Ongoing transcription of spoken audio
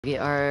We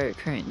are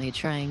currently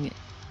trying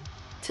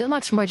to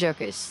unlock some more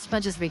jokers as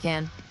much as we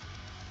can.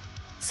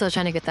 Still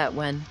trying to get that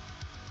win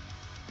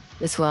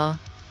as well.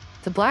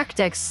 The black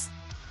deck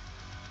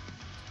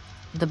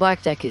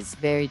is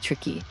very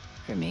tricky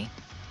for me.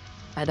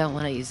 I don't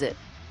want to use it,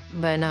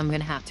 but I know I'm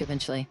gonna have to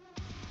eventually.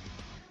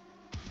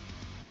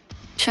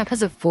 Shop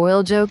has a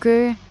foil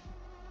joker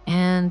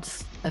and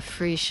a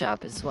free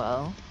shop as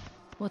well.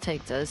 We'll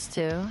take those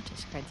two.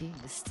 Discard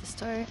these to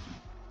start.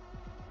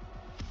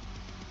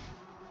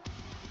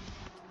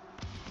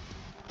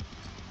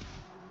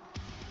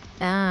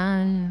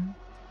 And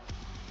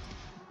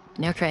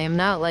okay, I'm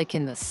not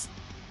liking this.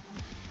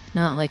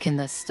 Not liking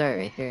this start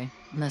right here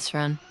in this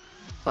run.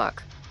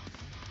 Fuck.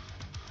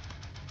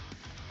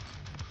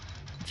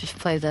 Just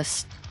play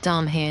this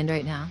dumb hand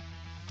right now.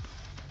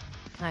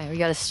 Alright, we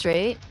got a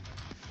straight.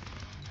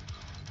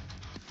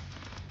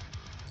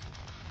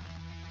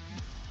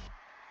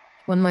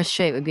 One more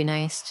straight would be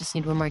nice. Just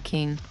need one more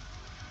king.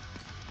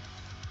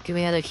 Give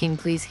me another king,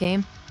 please,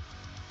 game.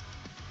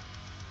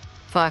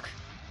 Fuck.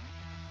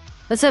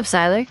 What's up,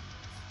 Siler?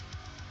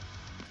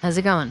 How's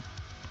it going?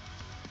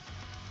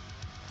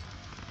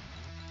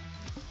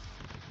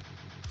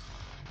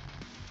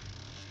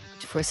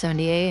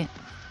 $478.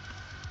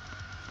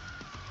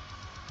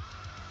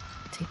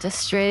 Take this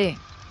straight.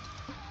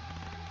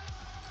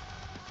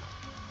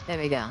 There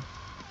we go.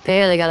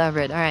 Barely got over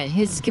it. Alright,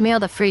 give me all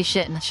the free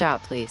shit in the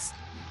shop, please.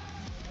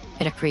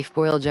 Get a free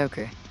foil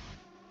joker.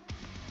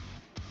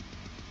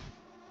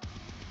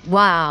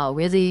 Wow,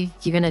 really?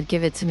 You're gonna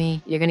give it to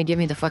me? You're gonna give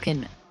me the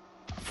fucking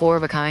 4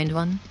 of a kind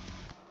one?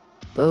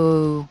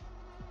 Boo.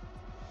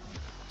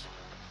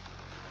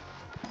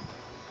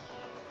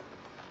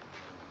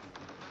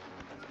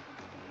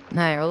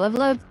 Alright, we'll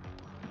level up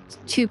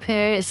 2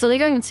 pairs. So they're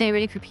going to say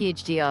ready for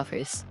PhD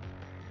offers.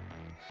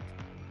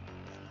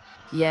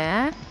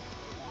 Yeah?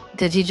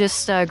 Did you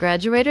just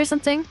graduate or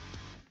something?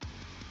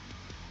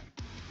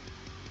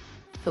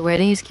 The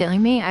wedding is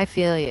killing me? I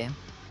feel you.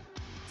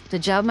 The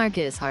job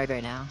market is hard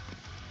right now.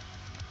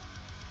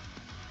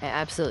 I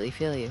absolutely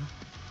feel you.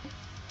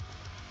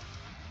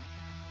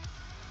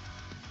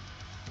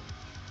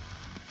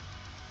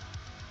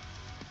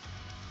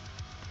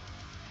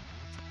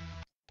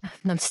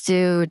 Let's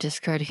do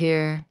discard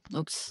here.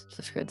 Oops,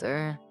 discard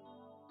there.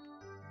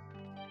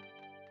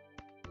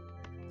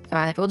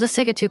 Alright, we'll just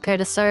take a 2 pair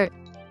to start.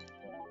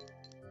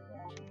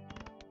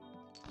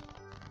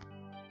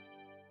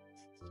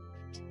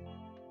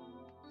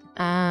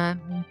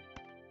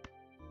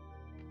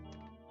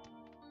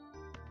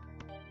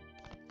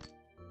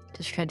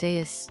 Discard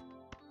days.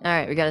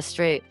 Alright, we got a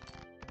straight.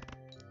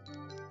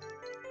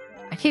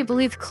 I can't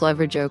believe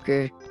Clever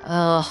Joker.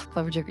 Oh,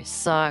 Clever Joker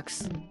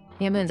sucks.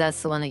 Damn it,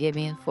 that's the one that gave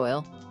me in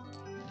foil.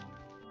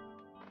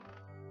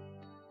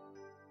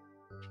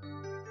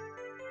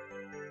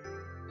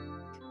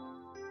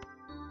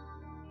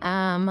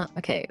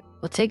 Okay,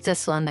 we'll take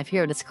this one. I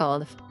forget what it's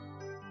called.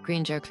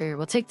 Green Joker.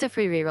 We'll take the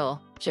free reroll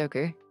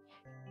Joker.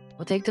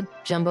 We'll take the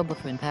Jumbo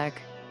Bookman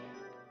pack.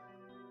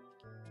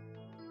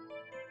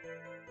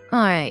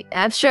 Alright,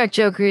 Abstract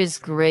Joker is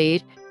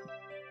great.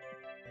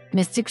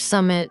 Mystic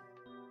Summit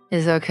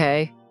is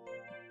okay.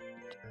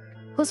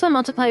 +1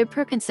 multiplier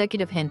per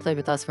consecutive hand play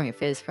with us from your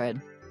phase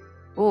spread.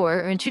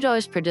 Or earn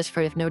 $2 per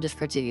discard if no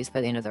discards are used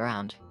by the end of the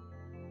round.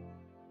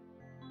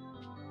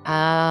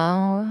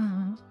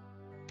 I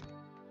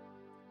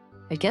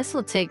guess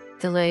we'll take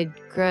delayed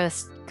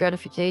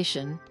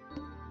gratification.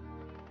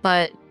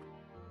 But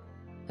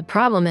the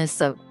problem is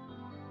the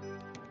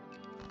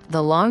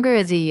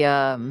longer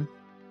the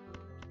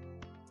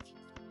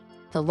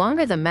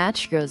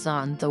match goes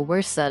on, the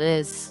worse that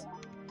is.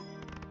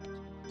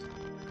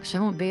 Because I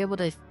won't be able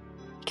to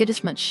get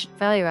as much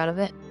value out of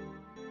it.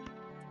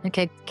 Like,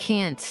 I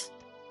can't.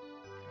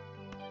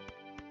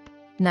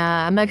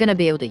 Nah, I'm not gonna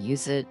be able to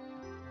use it.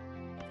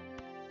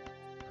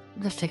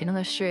 Let's take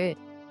another straight.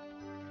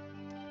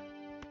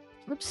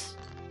 Whoops.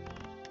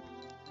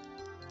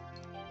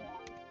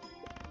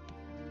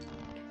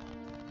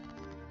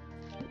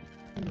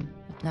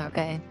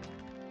 Okay.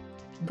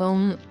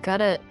 Boom.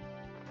 Got it.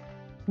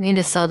 Need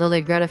to sell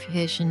delayed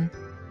gratification.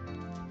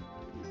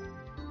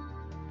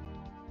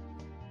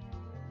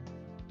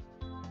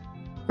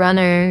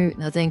 Runner.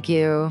 No, thank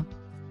you.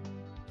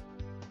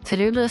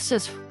 To-do list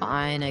is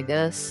fine, I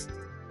guess.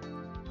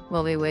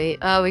 While we wait.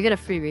 Oh, we get a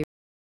free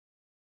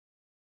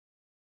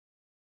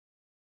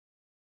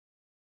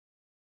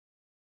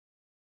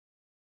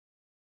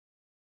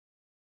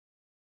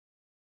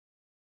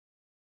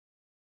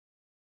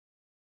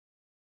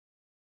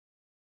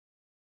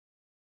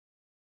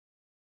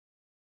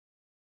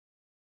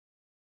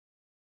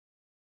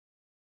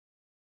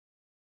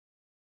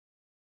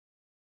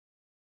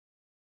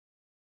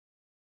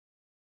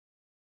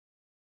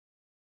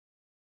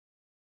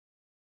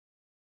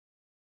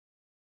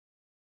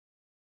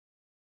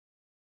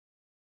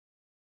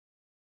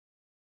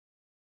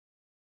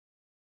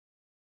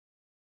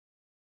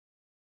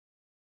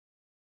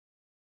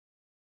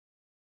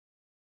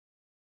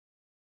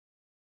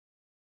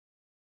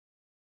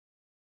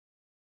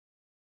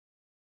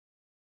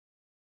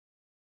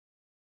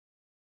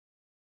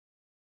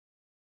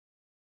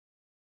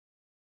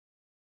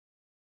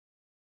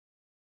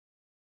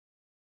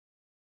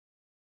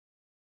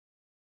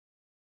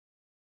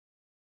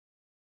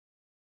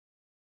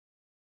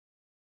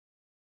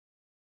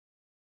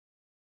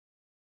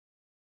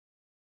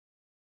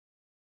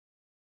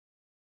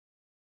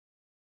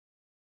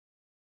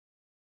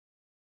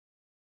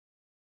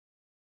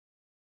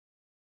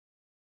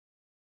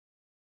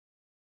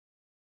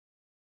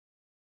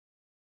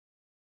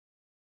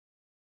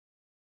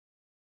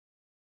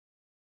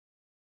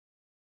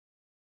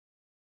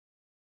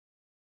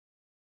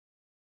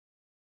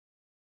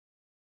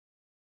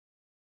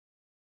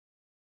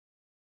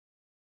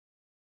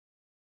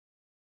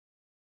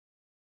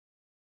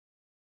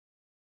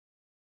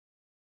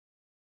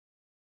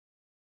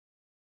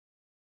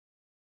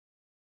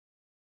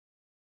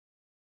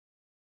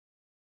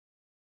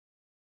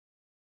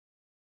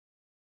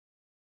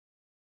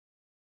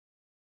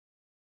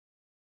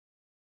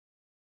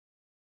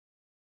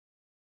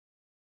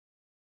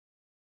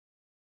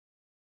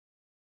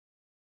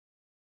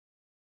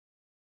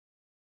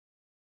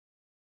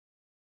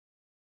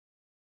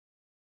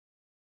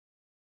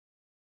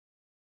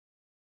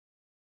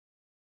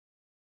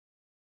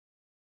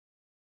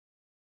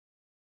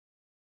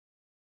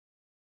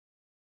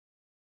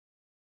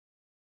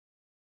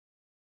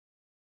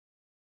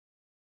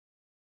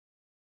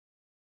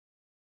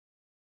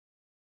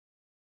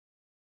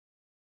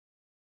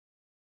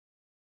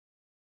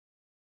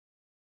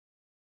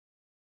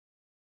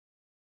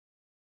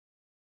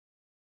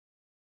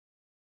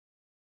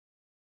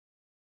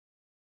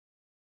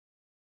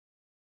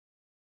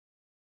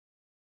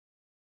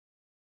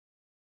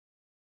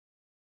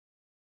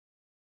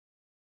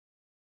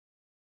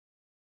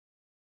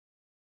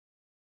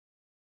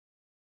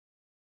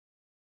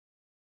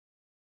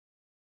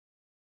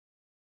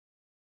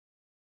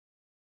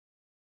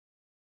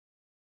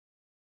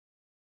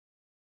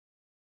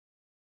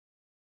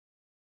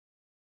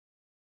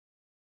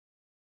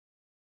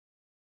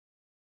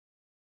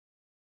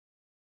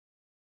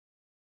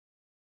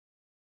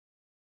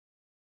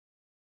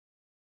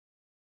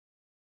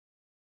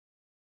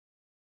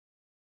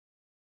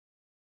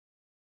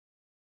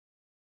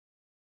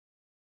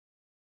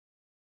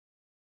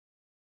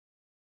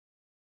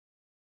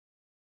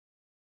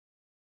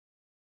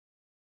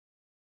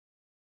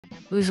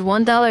Lose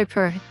 $1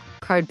 per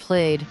card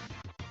played.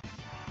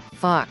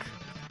 Fuck.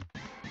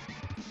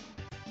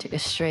 Take a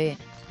straight.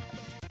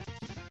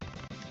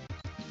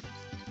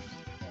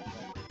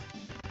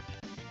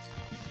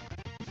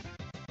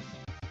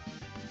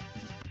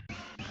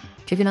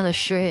 Give you another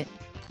straight.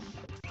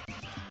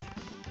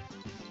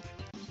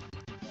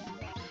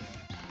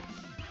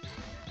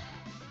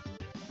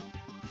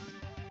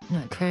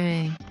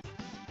 Okay.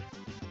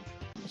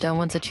 Down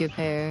one to 2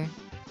 pair.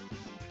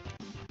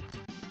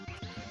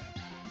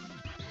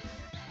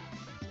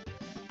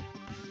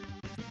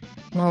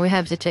 Well, we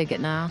have to take it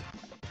now.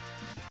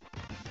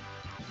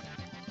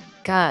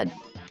 God,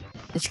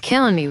 it's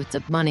killing me with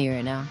the money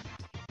right now.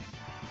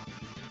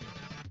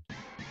 You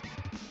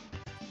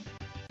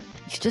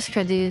should just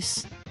try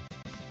these.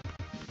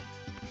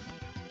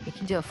 We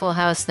can do a full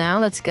house now,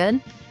 that's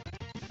good.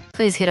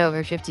 Please hit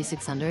over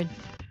 5,600.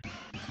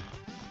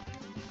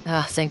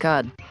 Ah, thank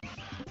God.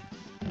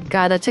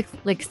 God, that took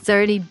like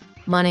 30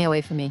 money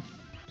away from me.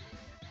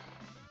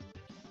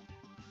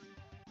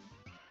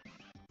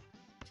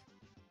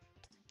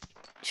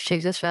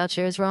 Shake this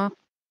voucher as well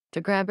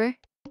to grab her.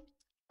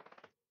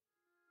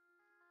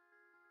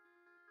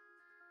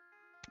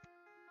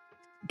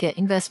 Get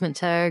investment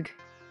tag.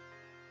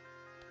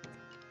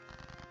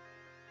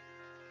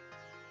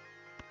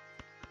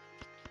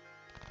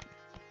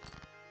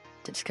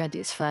 Discard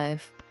these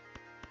 5.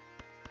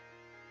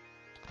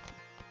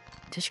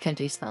 Discard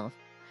these 12.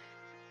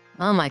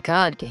 Oh my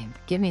God, game.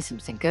 Give me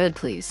something good,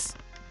 please.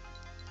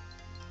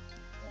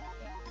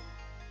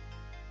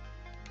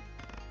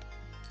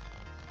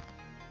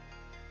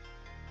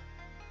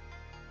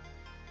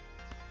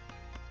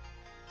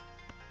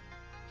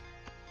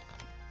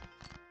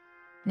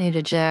 Need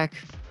a jack.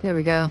 There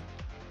we go.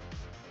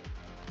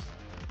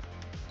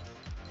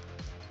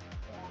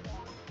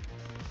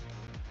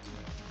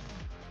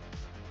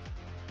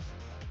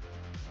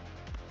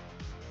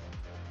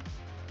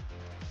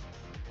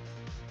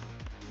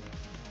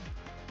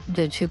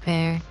 Did 2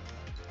 pair.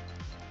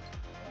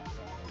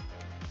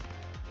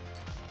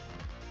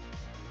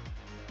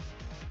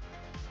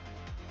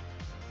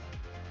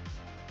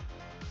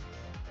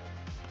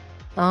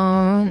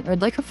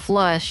 I'd like a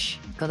flush,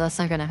 but that's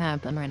not gonna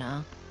happen right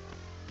now.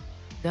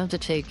 You have to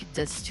take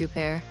this 2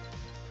 pair.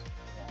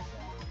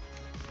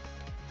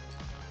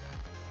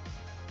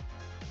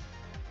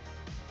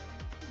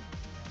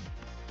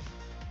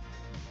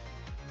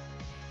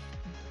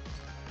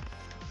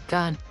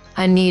 God,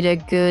 I need a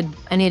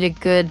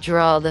good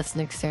draw this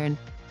next turn.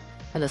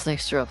 Or this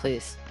next draw,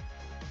 please.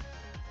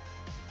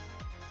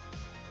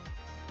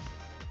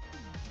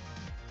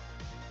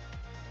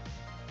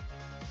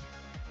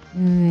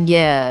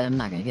 Yeah, I'm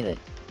not gonna get it.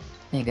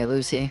 I think I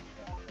lose here.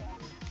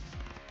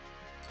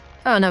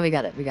 Oh no, we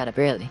got it. We got it.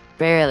 Barely.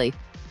 Barely.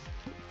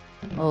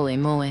 Holy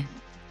moly.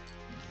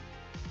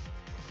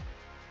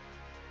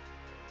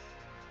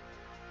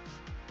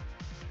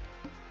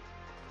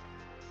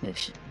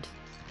 Mission.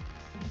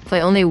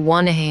 Play only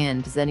one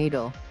hand,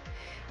 Zenidal.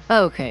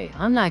 Okay,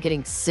 I'm not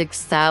getting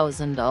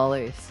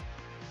 $6,000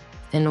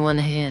 in one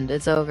hand.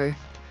 It's over.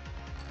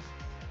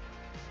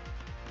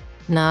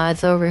 Nah,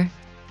 it's over.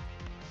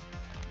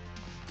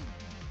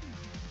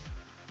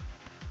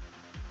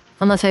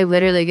 Unless I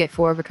literally get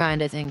 4 of a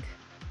kind, I think.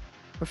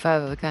 Or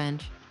 5 of a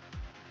kind.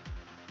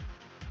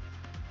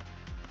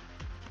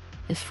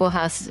 It's full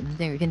house is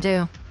anything we can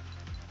do.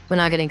 We're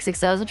not getting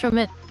 6,000 from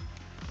it.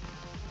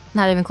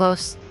 Not even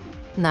close.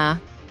 Nah.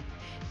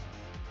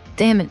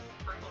 Damn it.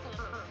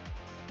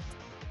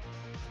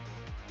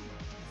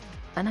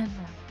 I don't know.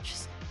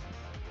 Just...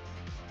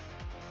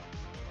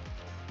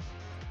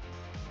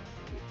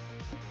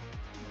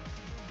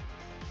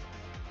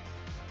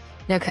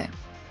 Okay.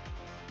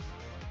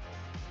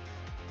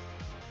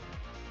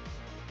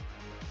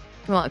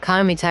 Well,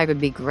 economy tag would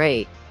be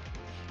great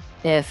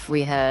if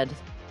we had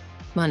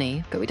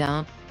money, but we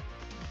don't.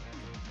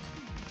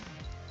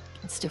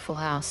 Let's do full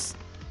house.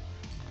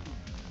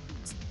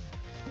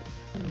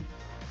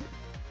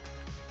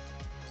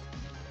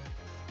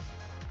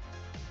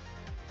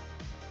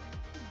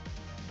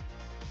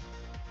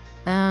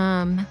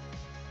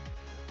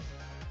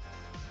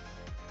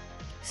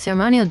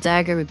 Ceremonial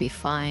dagger would be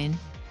fine.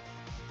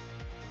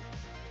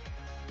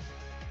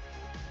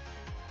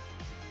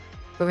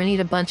 But we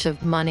need a bunch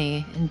of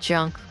money and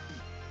junk.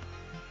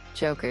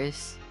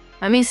 Jokers.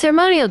 I mean,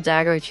 ceremonial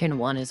dagger chain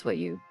 1 is what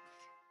you...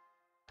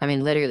 I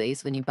mean, literally,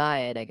 is when you buy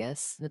it, I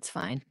guess. That's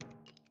fine.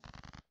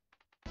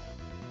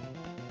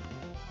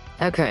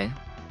 Okay.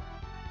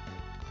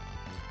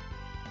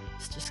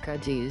 Let's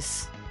discard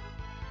these.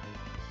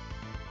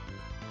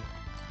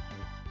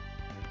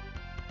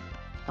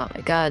 Oh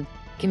my God.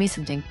 Give me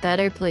something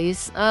better,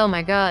 please. Oh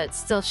my God, it's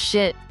still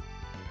shit.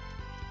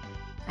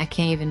 I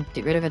can't even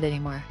get rid of it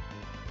anymore.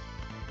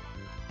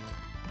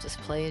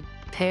 Just play a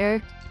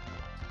pair.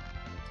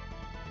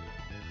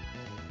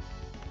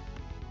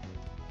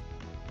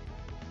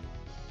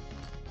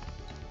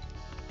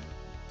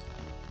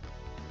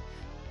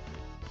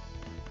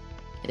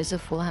 It is a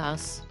full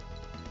house.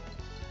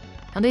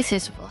 At least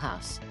it's a full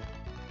house.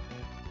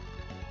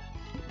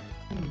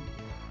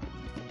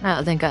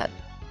 Oh, thank God.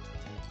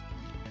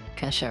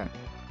 Okay, sure.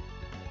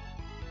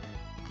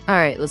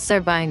 Alright, let's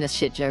start buying the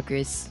shit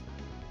jokers.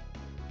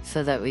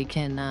 So that we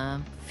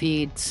can,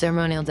 feed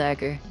Ceremonial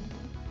Dagger.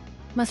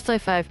 Must play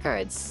 5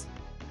 cards.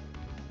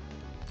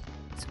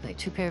 Let's play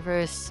 2 pair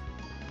first.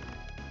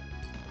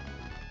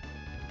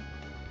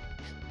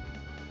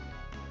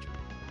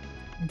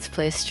 Let's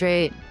play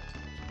straight.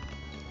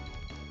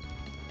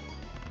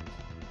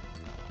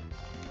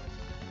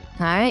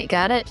 Alright,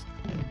 got it.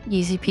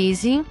 Easy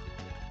peasy.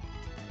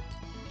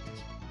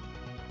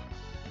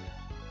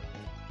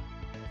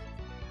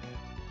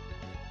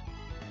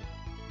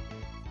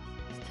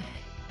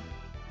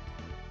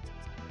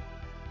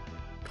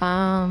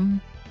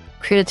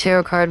 Create a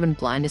tarot card when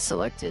blind is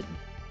selected.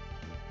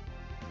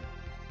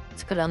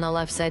 Let's go down the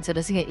left side so it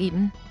doesn't get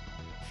eaten.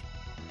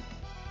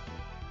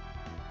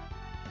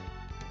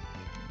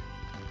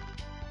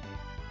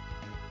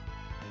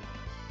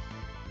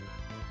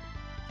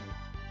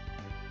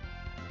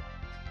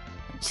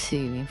 Let's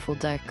see, full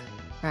deck.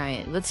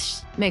 Alright,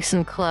 let's make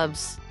some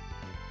clubs.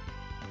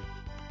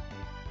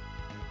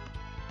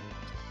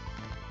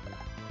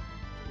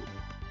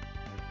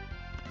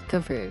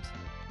 Covered.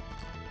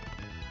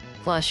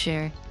 Flush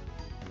here.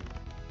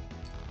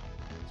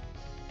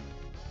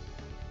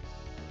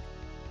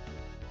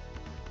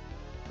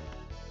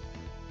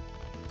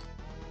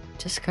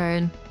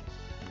 Discard.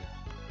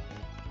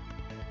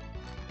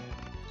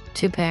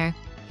 2 pair.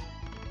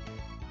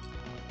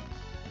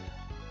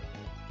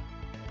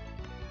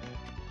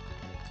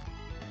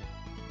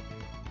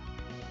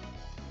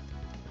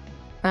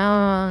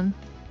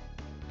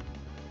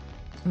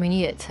 We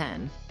need a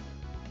 10.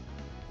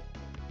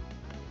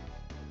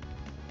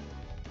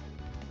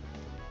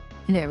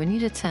 There, we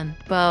need a 10.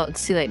 Well,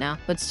 it's too late now.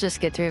 Let's just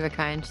get 3 of a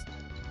kind.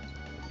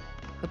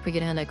 Hope we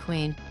can hand a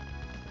queen.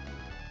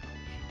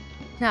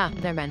 Nah,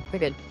 never mind. We're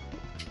good.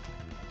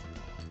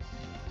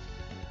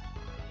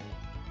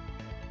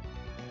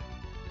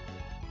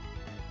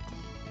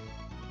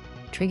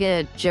 Should we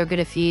get a Joker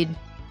to feed?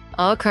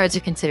 All cards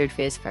are considered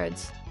face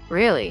cards.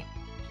 Really?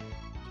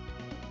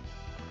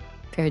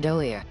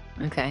 Pareidolia.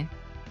 Okay.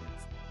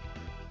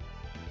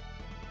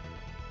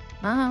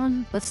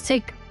 Let's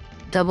take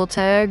double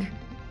tag.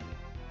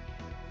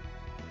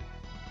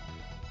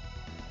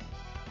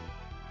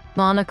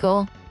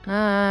 Monocle.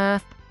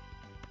 Grab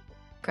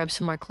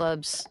some more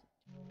clubs.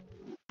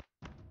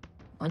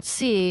 Let's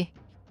see.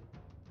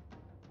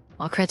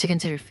 All cards are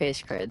considered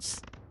face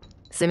cards.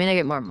 Does that mean I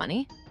get more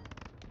money?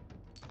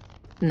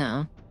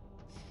 No.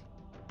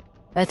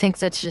 I think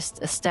that's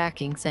just a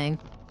stacking thing.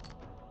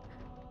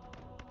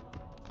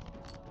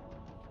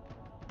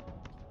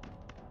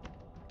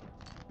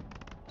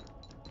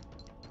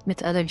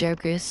 With other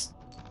jokers.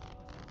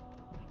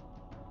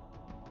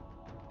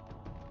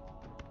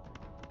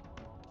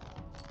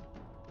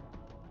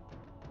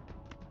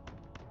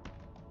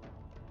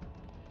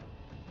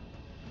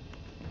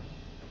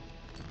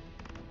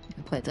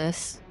 Play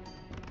this.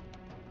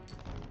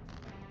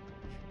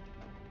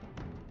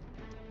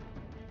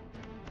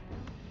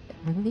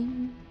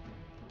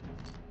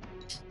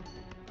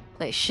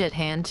 Play shit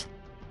hand.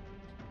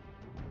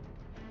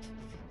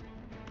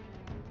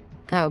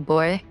 Oh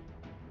boy.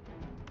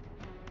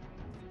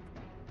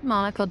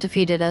 Monocle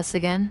defeated us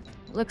again,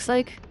 looks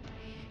like.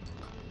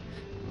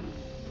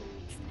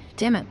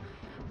 Damn it.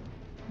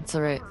 It's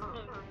alright.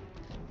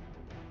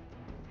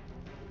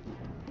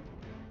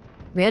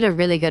 We had a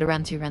really good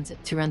run 2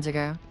 runs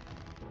ago.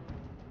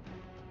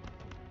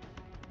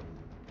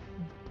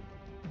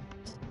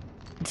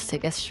 Let's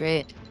take us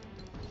straight.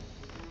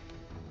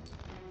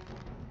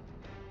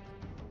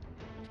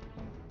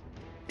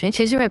 Change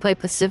Chaser might play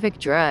Pacific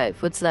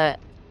Drive. What's that?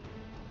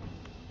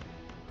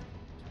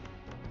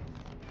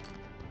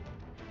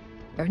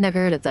 I've never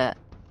heard of that.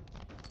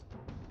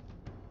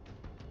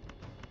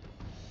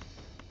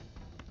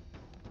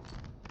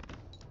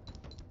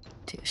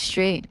 Two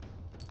straight.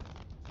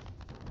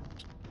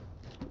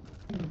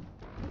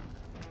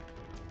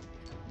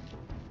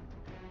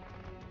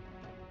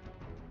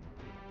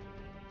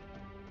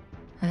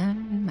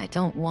 I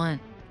don't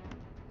want...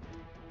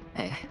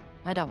 Hey,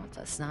 I don't want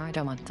this. No, I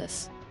don't want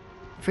this.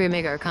 Free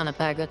Mega Arcana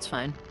pack, that's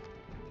fine.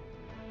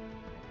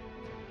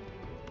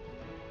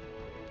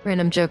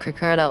 Random Joker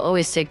card, I'll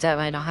always take that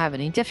when I don't have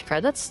any. Gift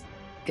card, that's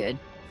good.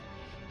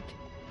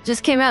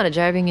 Just came out of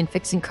driving and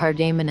fixing card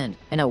game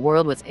in a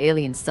world with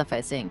alien stuff,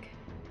 I think.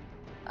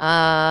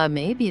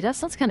 Maybe. That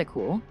sounds kind of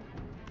cool.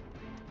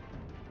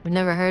 I've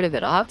never heard of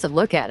it. I'll have to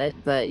look at it,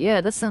 but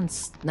yeah, that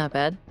sounds not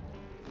bad.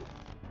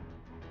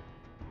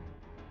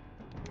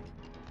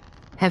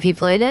 Have you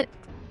played it?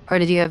 Or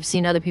did you have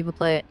seen other people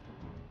play it?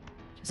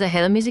 Is that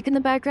Halo music in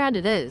the background?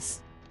 It is.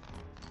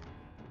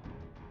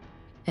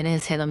 It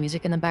is Halo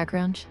music in the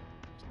background.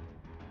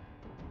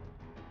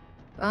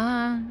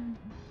 Hold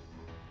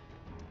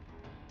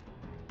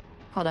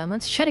on,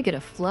 let's try to get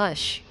a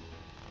flush.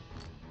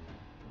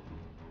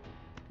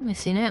 Let me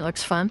see it. It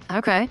looks fun.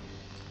 Okay.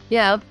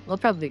 Yeah, we'll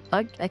probably...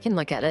 I can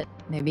look at it.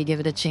 Maybe give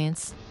it a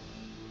chance.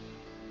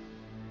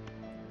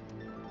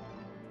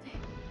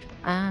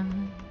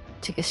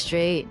 Take a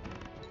straight.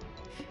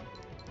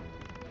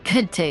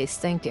 Good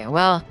taste, thank you.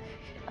 Well,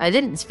 I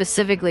didn't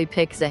specifically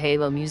pick the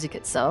Halo music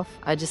itself.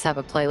 I just have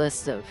a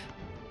playlist of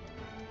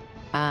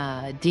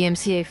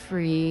DMCA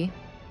free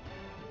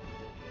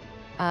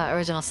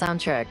original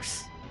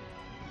soundtracks.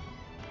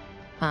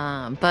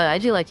 But I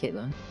do like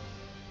Halo.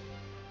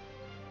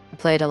 I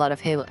played a lot of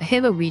Halo.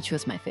 Halo Reach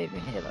was my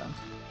favorite Halo.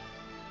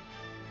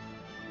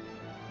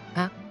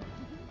 Huh?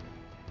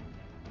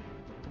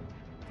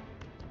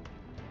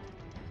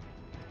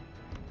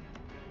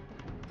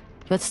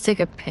 Let's take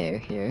a pair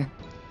here.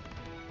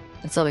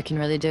 That's all we can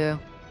really do.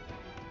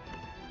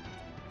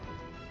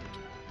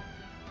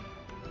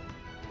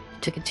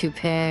 Took a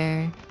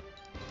 2-pair.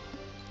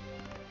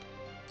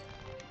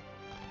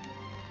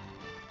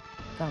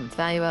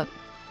 Value up.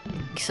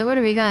 So what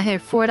do we got here?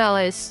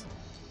 $4.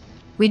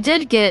 We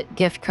did get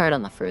gift card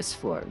on the first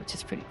floor, which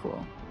is pretty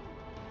cool.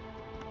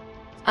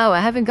 Oh, I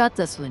haven't got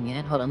this one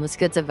yet. Hold on, let's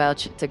get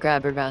the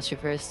grabber voucher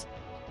first.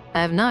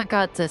 I have not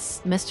got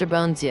this Mr.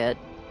 Bones yet.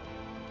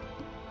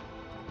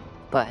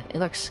 But it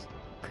looks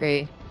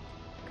great.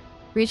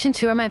 Reach and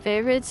 2 are my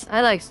favorites.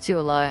 I liked 2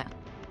 a lot.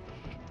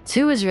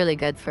 2 is really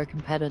good for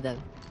competitive.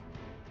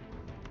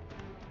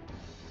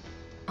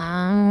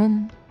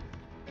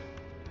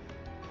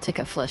 Take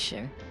a flush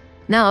here.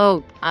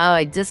 No! Oh,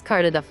 I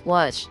discarded a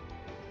flush.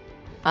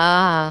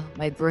 Ah,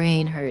 my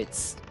brain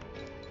hurts.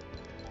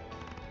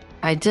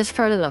 I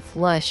discarded a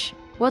flush.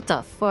 What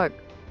the fuck?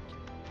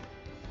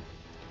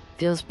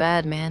 Feels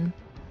bad, man.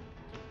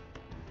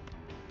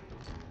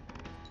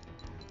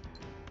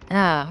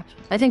 Ah,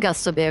 I think I'll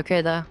still be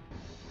okay though.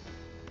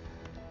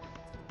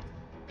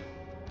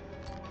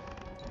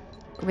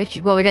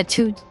 Well, we got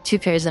two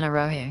pairs in a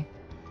row here.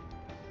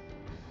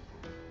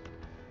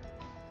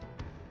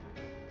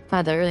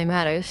 Not that really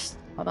matters.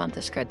 Hold on,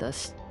 discard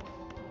this.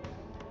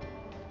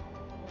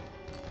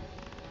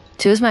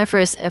 2 is my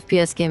first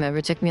FPS game ever.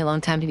 It took me a long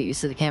time to get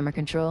used to the camera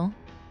control.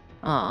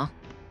 Aw.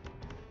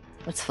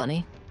 That's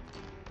funny.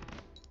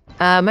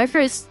 My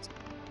first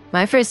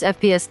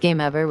FPS game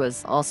ever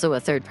was also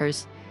a third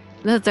person.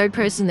 The third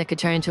person that could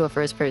turn into a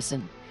first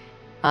person.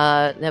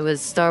 That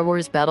was Star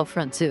Wars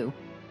Battlefront 2.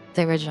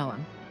 The original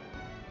one.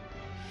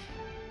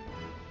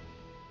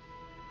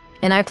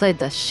 And I played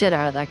the shit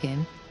out of that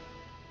game.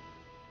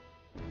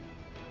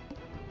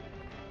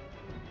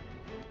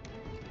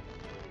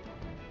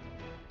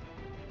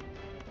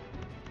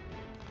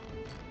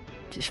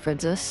 Just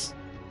spreads this.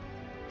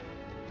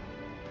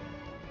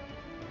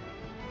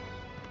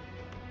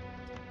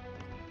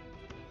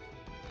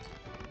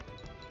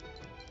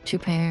 Two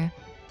pair.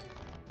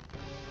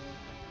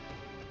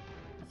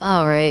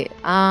 Alright,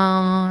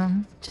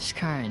 just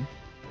card.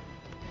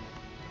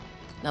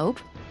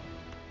 Nope.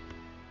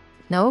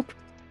 Nope.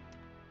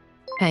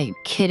 Are you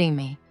kidding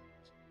me?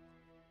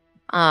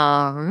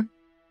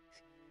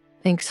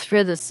 Thanks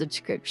for the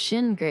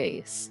subscription,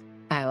 Grace.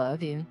 I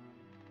love you.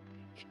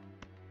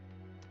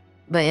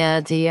 But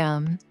yeah,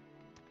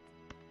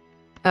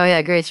 oh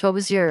yeah, Grace, what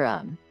was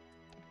your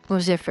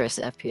first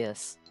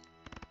FPS?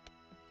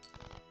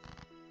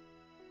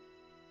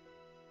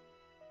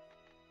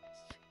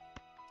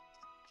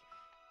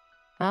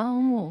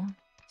 Oh,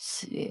 let's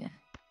see.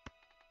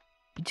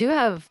 We do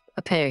have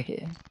a pair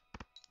here.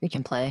 We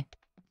can play.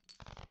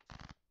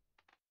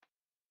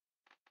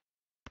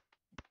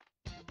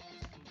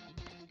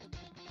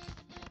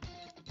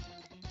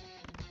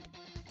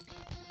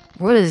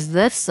 What is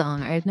this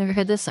song? I've never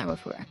heard this song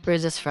before. Where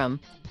is this from?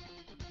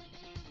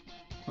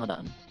 Hold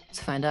on.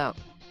 Let's find out.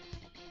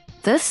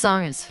 This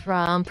song is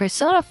from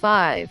Persona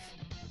 5.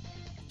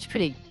 It's a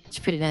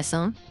pretty nice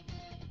song.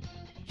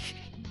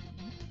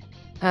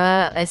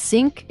 I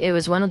think it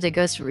was one of the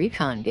Ghost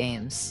Recon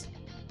games.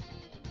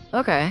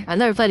 Okay, I've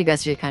never played a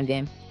Ghost Recon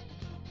game.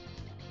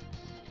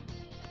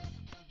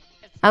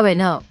 Oh wait,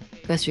 no.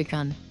 Ghost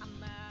Recon.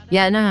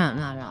 Yeah, no.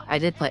 I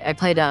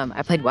played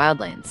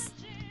Wildlands.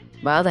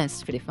 Wildlands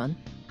is pretty fun.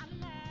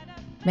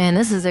 Man,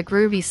 this is a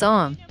groovy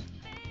song.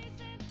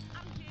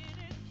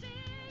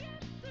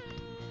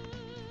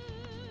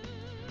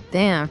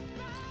 Damn.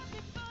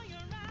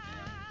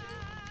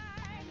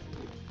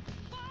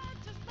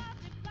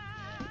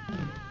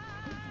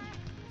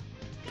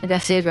 I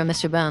got saved by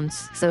Mr.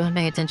 Bones, so I wasn't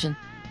paying attention.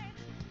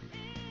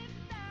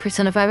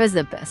 Persona 5 has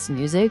the best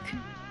music.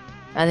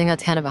 I think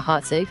that's kind of a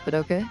hot take, but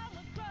okay.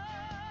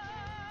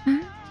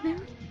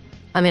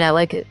 I mean, I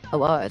like it a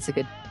lot. It's a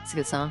good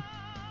song.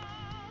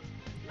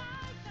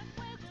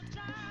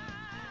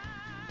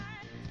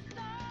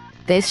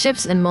 Base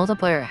ships and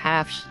multiplayer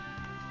half.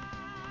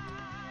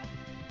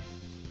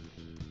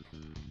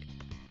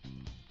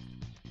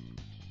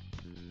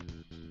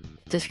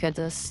 Discard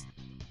this.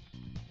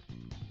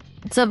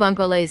 What's up,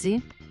 Uncle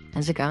Lazy?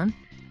 How's it going?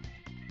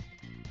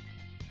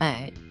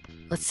 Alright,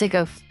 let's take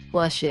a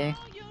flush here.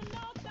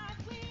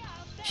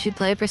 Should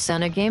play a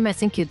Persona game? I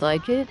think you'd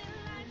like it.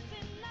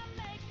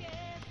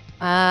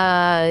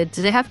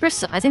 Do they have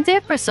Persona? I think they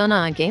have Persona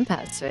on Game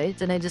Pass, right?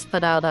 Did they just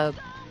put out a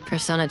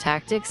Persona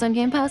Tactics on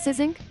Game Pass, I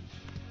think?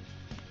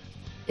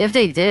 If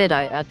they did,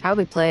 I'd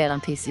probably play it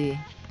on PC.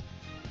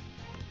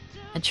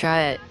 I'd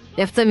try it.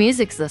 If the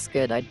music's this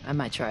good, I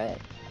might try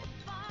it.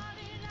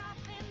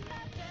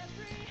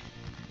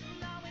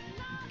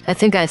 I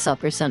think I saw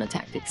Persona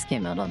Tactics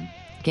came out on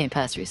Game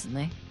Pass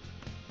recently.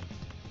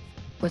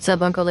 What's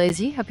up, Uncle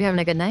Lazy? Hope you're having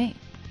a good night.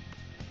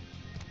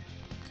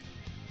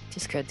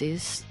 Discard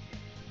these.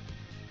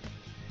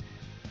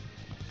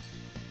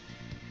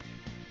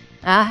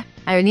 Ah,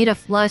 I need a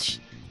flush.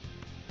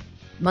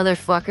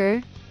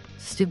 Motherfucker.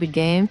 Stupid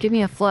game. Give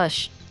me a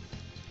flush.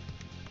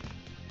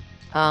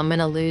 Oh, I'm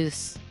gonna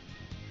lose.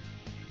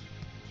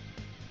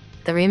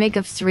 The remake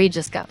of 3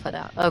 just got put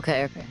out.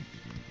 Okay.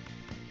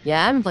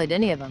 Yeah, I haven't played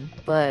any of them,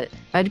 but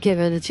I'd give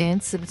it a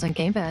chance if it's on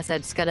Game Pass. I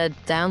just gotta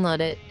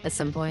download it at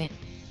some point.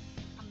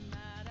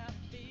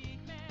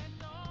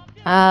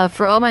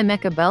 For all my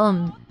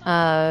Mechabellum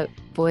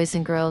boys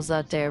and girls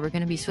out there, we're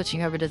gonna be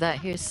switching over to that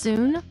here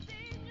soon,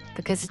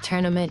 because the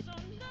tournament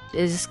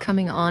is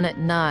coming on at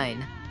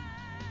 9.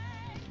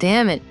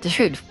 Damn it,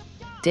 dude.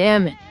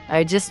 Damn it.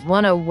 I just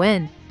want to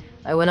win.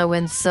 I want to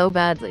win so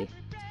badly.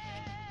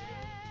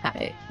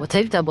 Alright, we'll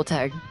take double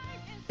tag.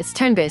 It's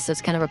turn-based, so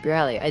it's kind of up your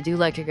alley. I do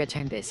like a good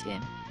turn-based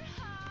game.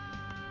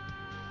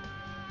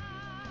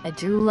 I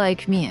do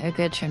like me a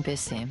good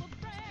turn-based game.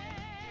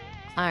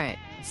 Alright,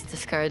 let's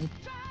discard.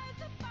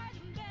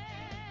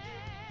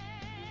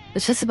 I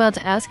was just about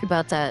to ask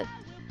about that.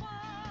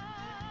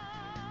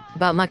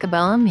 About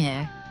Mechabellum?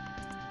 Yeah.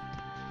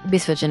 I'll be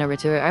switching over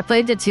to it. I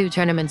played the 2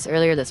 tournaments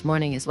earlier this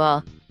morning as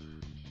well.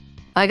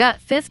 I got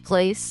 5th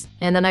place,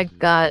 and then I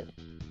got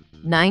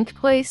 9th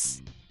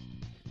place,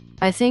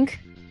 I think.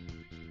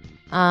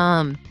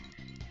 And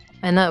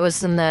that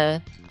was in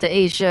the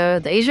Asia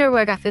where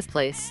I got 5th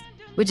place,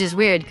 which is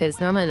weird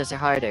because normally those are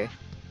harder.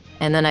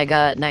 And then I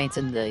got 9th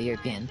in the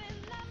European.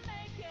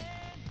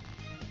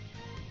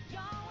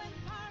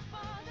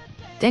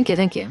 Thank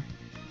you.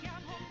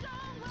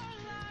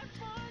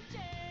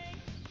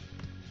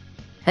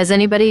 Has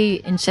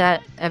anybody in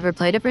chat ever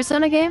played a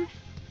Persona game?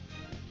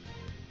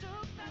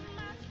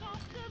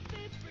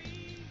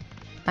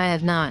 I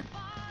have not.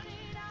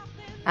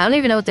 I don't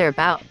even know what they're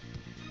about.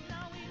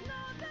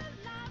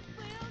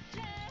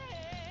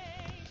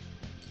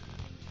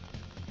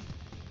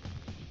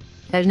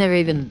 I've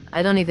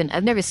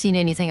never seen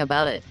anything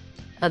about it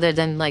other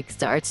than like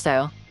the art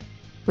style,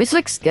 which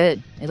looks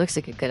good. It looks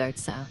like a good art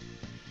style.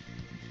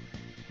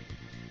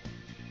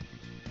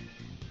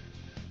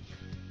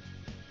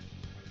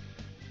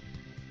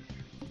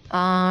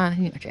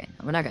 Okay,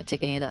 we're not gonna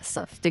take any of that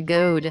stuff. The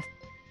gold.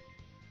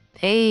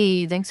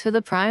 Hey, thanks for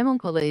the prime,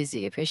 Uncle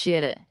Lazy.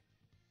 Appreciate it.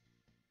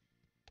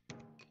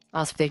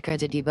 Also, fade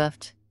cards are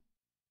debuffed.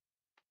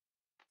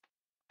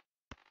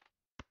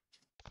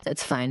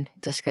 That's fine.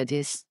 Discard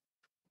these.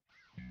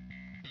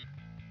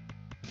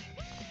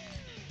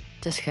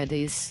 Discard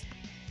these.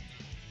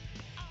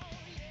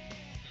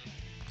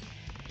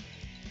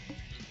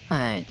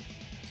 Alright.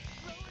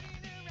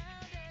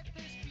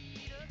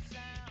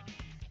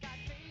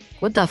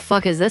 What the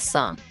fuck is this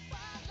song?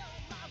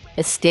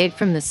 Escape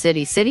from the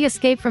city. City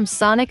escape from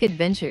Sonic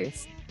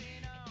Adventures.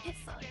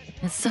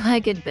 It's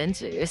Sonic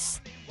Adventures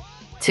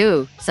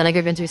 2. Sonic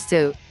Adventures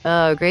 2.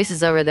 Oh, Grace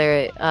is over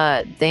there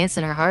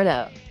dancing her heart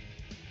out.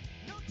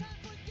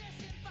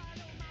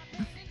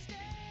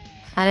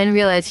 I didn't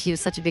realize he was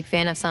such a big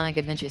fan of Sonic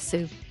Adventures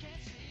 2. She's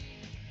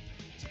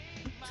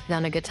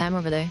having a good time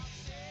over there.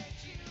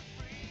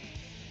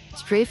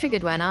 It's pretty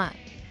figured, why not?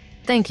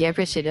 Thank you, I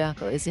appreciate it,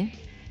 Uncle Izzy.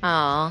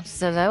 Aw,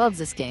 says I love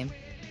this game.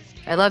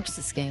 I loved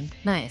this game.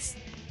 Nice.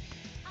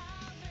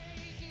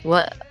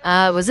 What?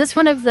 Was this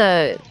one of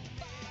the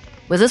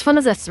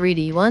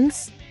 3D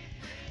ones?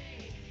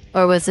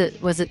 Or was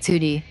it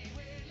 2D?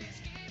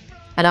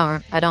 I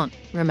don't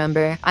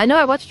remember. I know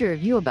I watched a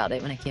review about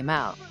it when it came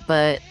out,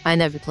 but I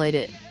never played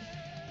it.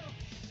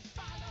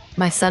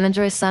 My son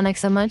enjoys Sonic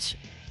so much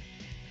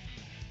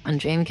on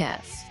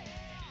Dreamcast.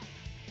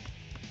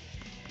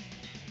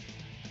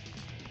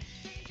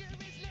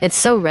 It's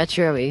so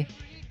retro-y,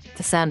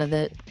 the sound of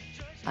it.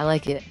 I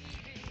like it.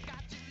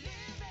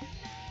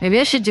 Maybe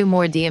I should do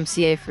more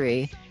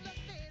DMCA-free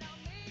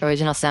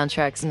original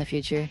soundtracks in the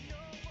future.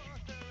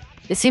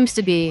 It seems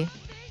to be...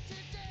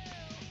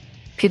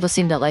 people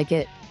seem to like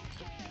it.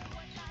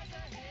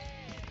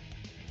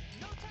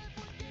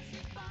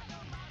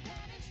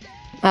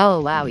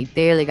 Oh wow, we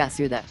barely got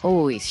through that.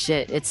 Holy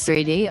shit, it's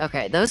 3D?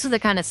 Okay, those are the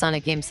kind of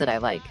Sonic games that I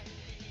like.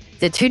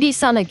 The 2D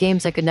Sonic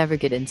games I could never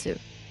get into.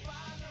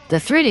 The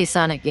 3D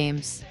Sonic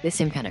games, they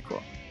seem kind of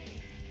cool.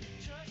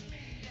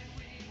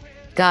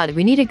 God,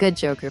 we need a good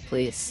Joker,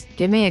 please.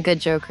 Give me a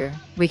good Joker.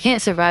 We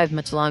can't survive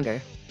much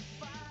longer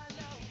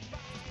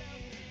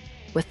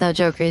with no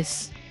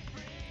Jokers.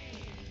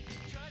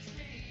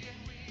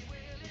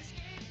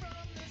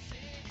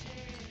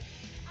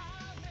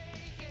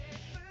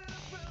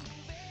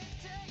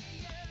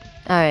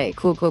 Alright,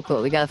 cool.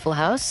 We got a full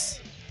house.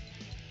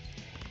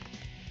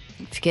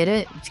 Let's get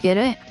it.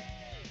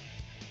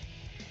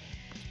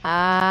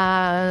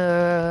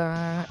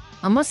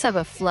 Almost have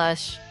a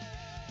flush.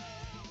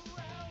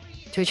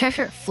 Do we try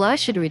for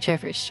flush or do we try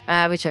for...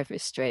 we try for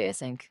straight, I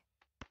think.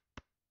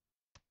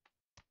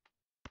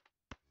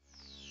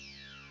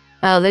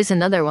 Oh, there's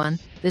another one.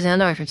 There's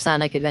another one from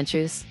Sonic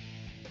Adventures.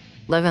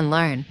 Live and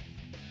learn.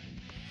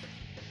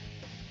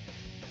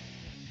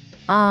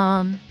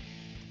 Oh,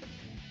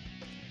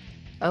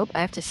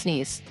 I have to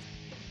sneeze.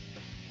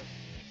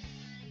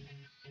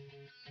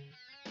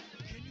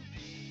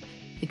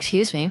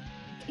 Excuse me.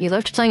 You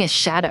left playing a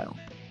shadow.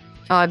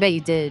 Oh, I bet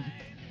you did.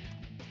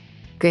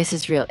 Grace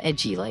is real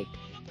edgy, like.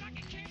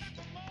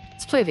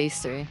 Let's play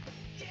base 3.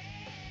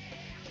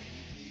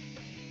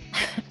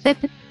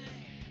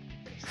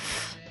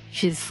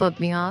 She's flipped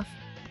me off.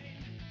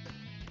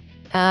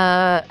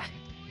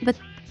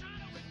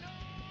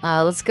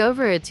 Let's go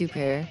for a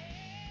 2-pair.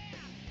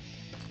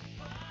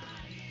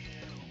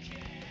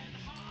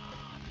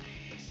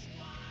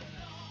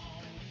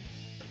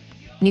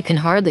 You can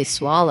hardly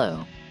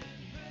swallow.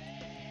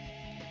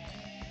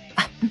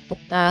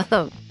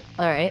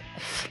 Alright.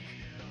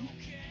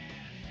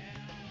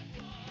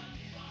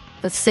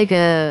 Let's take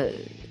a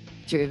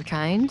Druid of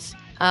Kind.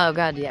 Oh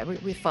god, yeah,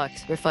 we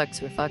fucked. We're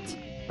fucked.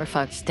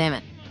 Damn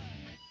it.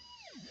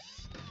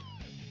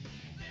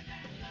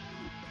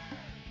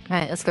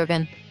 Alright, let's go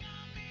again.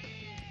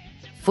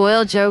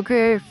 Foil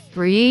Joker,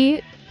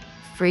 free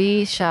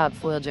shop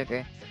Foil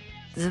Joker.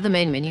 This is the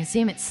main menu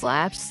theme. It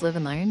slaps, live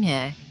and learn,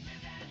 yeah.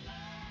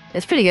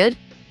 It's pretty good.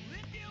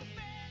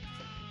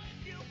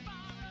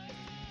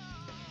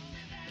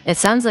 It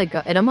sounds like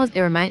you know what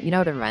it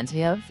reminds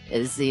me of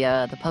is the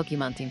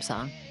Pokemon theme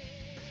song.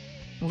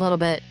 A little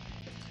bit.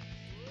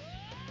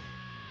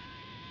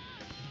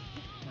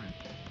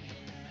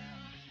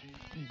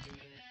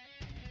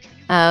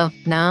 Oh,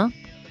 no?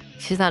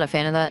 She's not a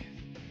fan of that.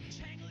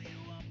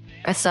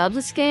 I subbed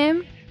this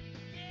game?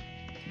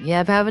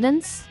 Yeah,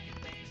 Providence?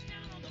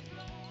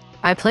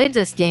 I played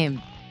this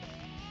game.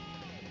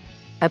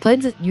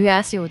 You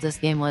asked me what this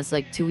game was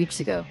like 2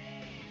 weeks ago.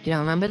 You don't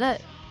remember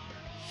that?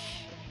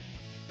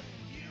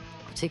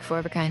 I'll take 4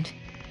 of a kind.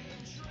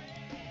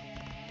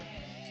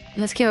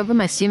 Let's keep open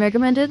my Steam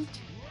recommended.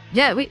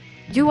 Yeah,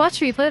 you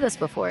watched me play this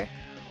before.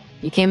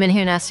 You came in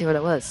here and asked me what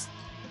it was.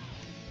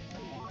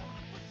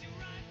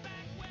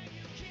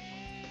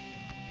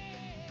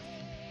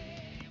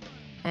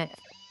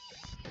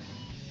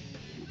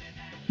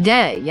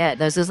 Yeah,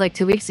 this was like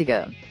 2 weeks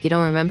ago. You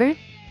don't remember?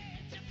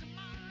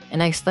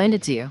 And I explained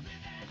it to you.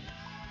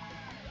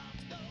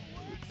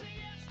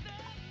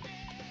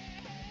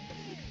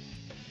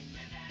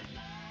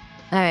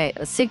 Alright,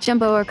 let's take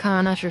Jumbo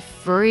Arcana for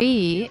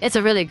free. It's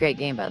a really great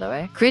game, by the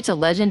way. Creates a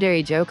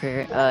legendary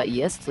Joker.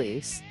 Yes,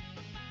 please.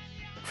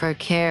 For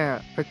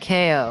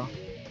KO.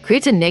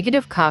 Creates a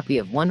negative copy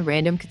of one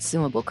random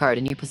consumable card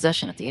in your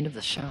possession at the end of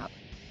the shop.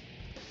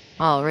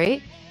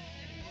 Alright.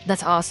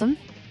 That's awesome.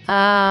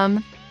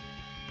 I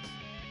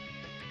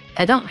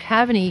don't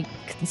have any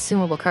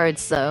consumable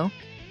cards, though.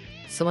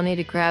 So we'll need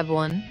to grab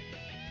one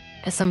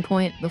at some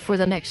point before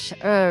the next,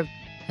 in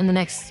the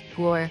next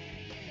floor.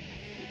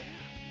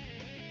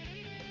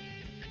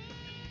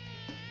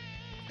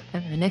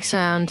 Next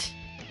round.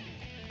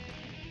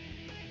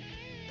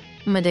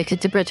 I'm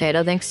addicted to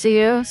potato thanks to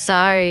you.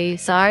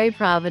 Sorry,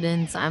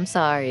 Providence. I'm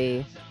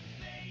sorry.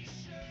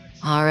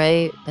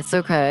 Alright, it's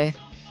okay.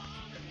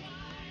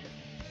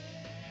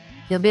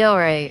 You'll be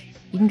alright.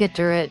 You can get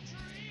through it.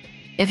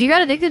 If you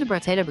got addicted to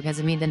potato because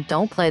of me, then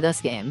don't play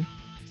this game.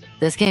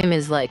 This game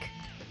is like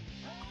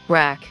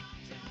crack.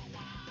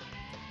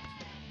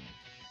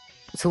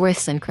 It's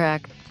worse than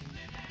crack.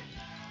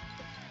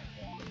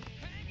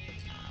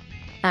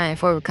 Alright,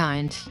 4 of a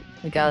kind.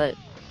 We got it.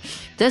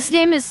 This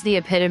game is the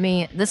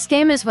epitome. This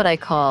game is what I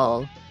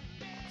call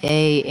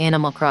a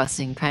Animal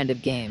Crossing kind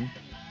of game.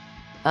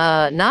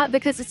 Not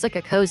because it's like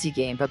a cozy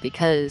game, but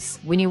because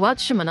when you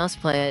watch someone else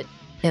play it,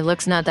 it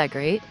looks not that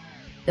great.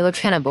 It looks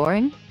kind of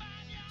boring.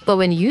 But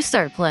when you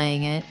start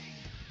playing it,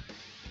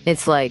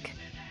 it's like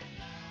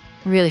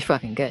really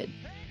fucking good.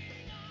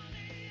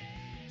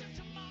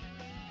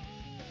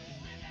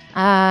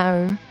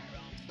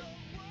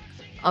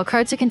 All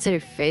cards are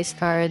considered face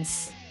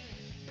cards.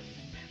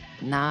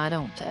 Nah, I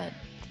don't want that.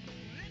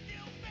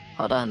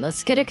 Hold on,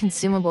 let's get a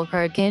consumable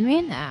card, can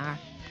we? Nah.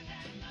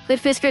 Played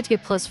face cards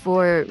get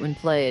 +4 when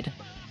played.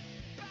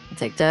 I'll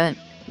take that.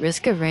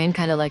 Risk of Rain,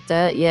 kinda like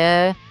that,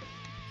 yeah.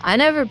 I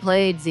never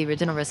played the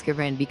original Risk of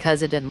Rain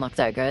because it didn't look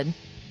that good.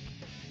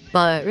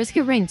 But Risk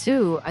of Rain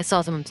 2, I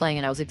saw someone playing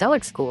and I was like, that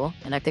looks cool,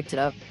 and I picked it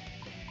up.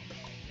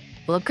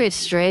 We'll upgrade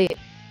straight,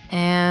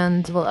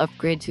 and we'll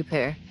upgrade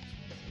 2-pair.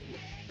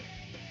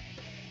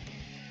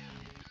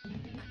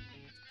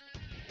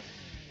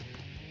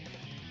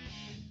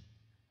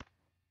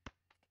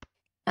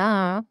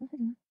 Oh.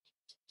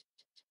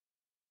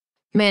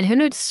 Man, who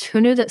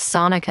knew that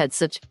Sonic had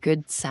such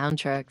good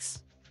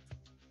soundtracks?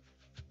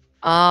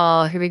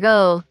 Oh, here we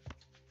go.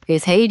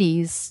 Here's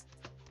Hades.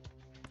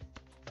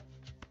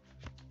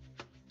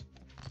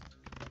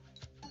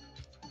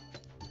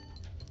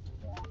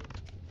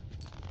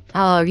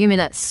 Oh, give me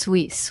that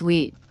sweet,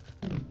 sweet,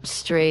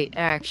 straight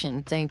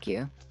action. Thank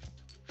you.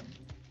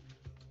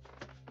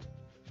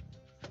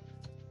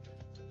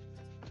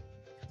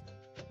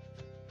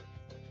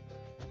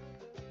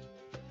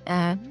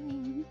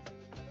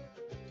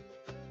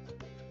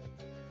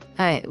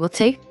 Alright, we'll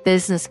take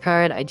business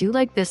card. I do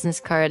like business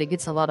card. It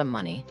gets a lot of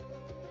money.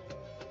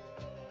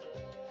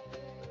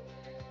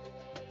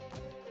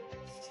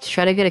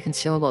 try to get a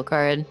consumable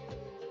card.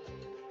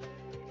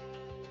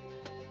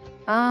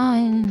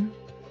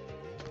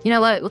 You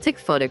know what? We'll take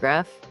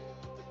photograph.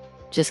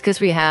 Just because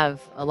we have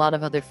a lot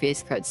of other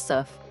face card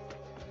stuff.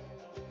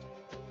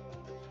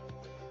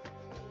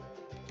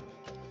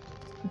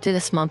 Do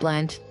the small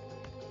blind.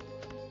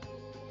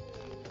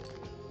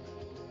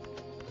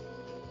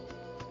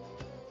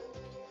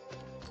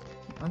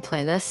 I'll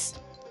play this.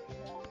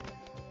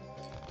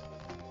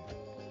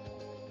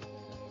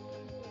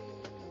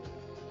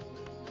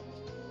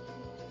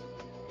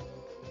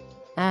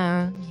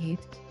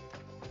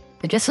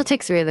 I guess we'll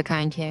take 3 of the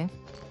kind here.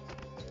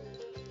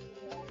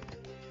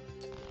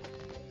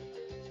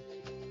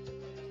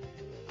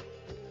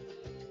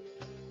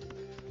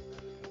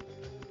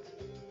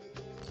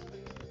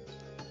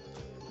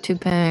 Two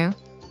pair.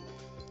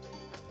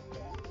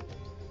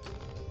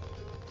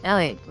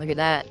 Elliot, look at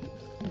that.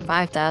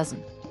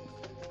 5,000.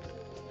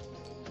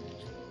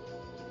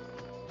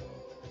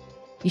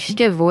 You should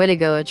give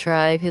Voidigo a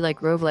try if you like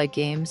roguelike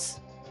games.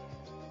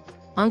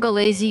 Uncle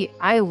Lazy,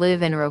 I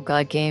live in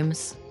roguelike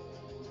games.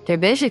 They're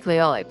basically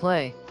all I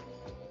play.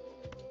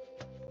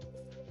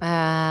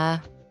 But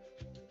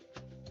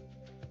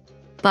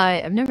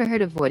I've never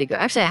heard of Voidigo.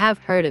 Actually, I have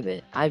heard of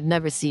it. I've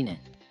never seen it.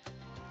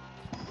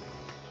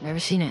 Never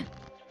seen it.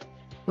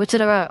 What's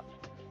it about?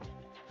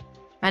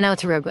 I know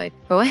it's a roguelike,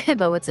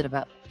 but what's it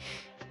about?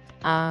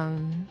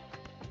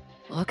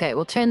 Okay,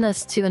 we'll turn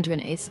this 2 into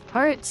an ace of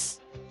hearts.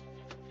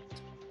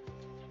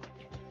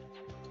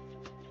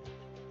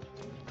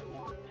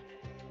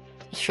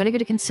 Let's try to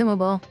get a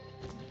consumable.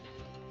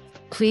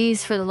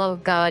 Please, for the love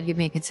of God, give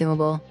me a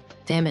consumable.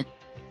 Damn it.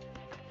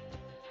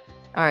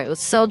 Alright,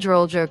 let's sell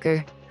Droll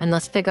Joker, and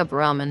let's pick up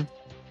Ramen.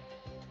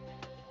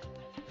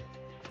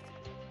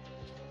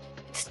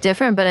 It's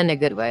different, but in a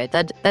good way.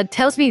 That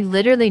tells me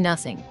literally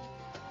nothing.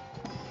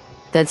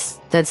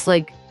 That's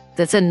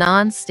a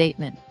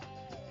non-statement.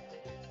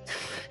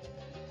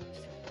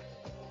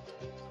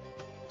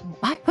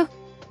 What?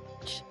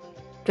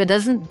 That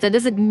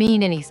doesn't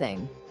mean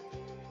anything.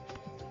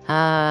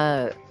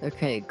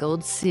 Okay,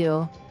 gold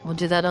seal. We'll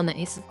do that on the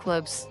ace of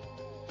clubs.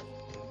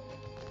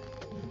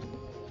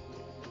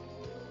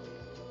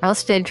 Our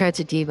spade cards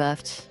are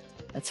debuffed.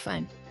 That's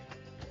fine.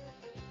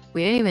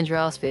 We didn't even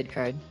draw a spade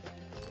card.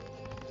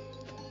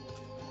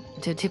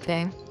 Do 2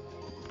 pay.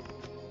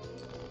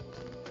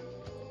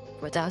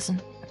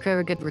 4,000. Okay,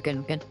 we're good. We're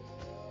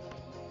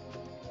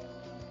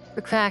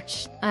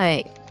cracked.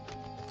 Alright.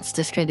 Let's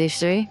discard these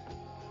 3.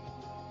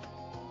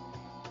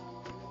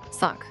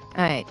 Stock.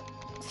 Alright.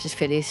 Let's just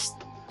pay these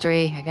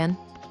 3 again.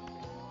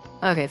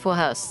 Okay, full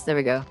house. There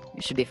we go.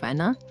 We should be fine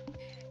now.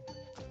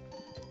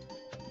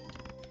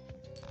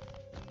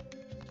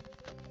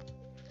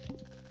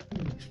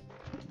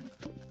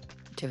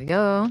 There we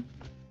go.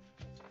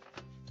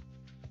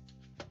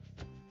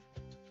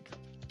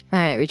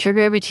 Alright, we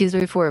trigger every 2,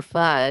 3, 4, or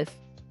 5.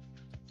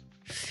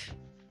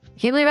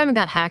 Can't believe I haven't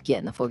got hacked yet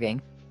in the full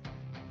game.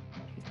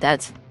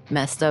 That's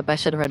messed up. I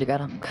should have already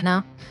got him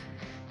now.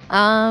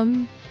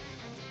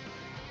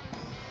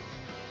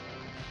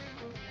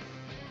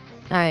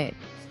 Alright.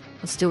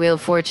 Let's do Wheel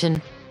of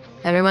Fortune.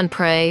 Everyone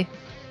pray.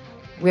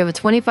 We have a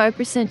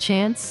 25%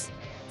 chance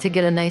to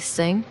get a nice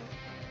thing.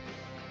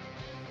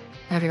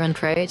 Everyone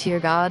pray to your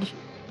god.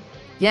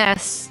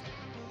 Yes!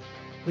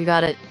 We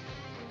got it.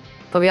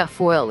 But we got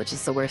foil, which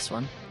is the worst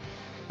one.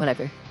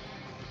 Whatever.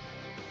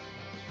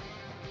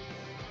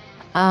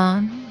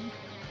 We'll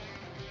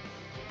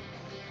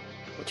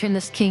turn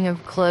this King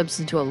of Clubs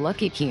into a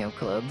lucky King of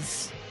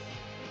Clubs.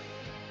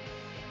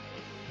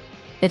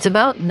 It's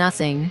about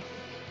nothing.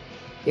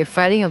 You're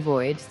fighting a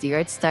void. The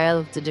art style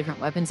of the different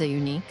weapons are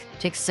unique.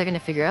 Takes a second to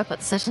figure out, but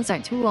the sessions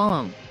aren't too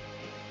long.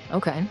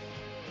 Okay.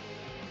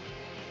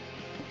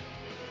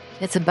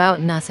 It's about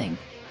nothing.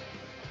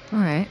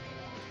 Alright.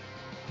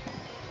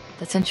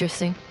 That's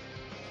interesting.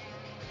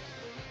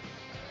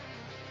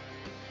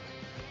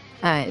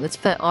 Alright, let's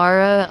put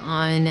Aura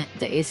on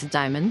the Ace of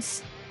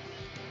Diamonds.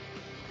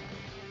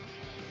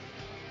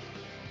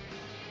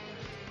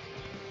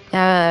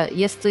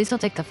 Yes, please don't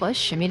take the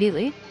flush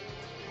immediately.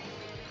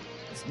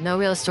 There's no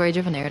real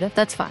story-driven narrative.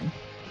 That's fine.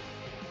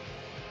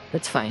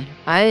 That's fine.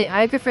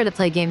 I prefer to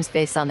play games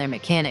based on their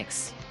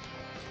mechanics.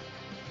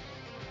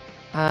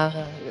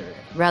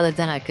 Rather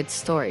than a good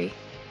story.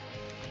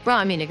 Well,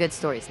 I mean, a good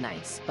story is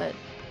nice, but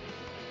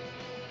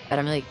I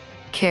don't really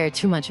care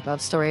too much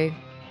about story.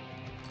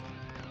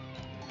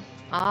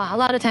 A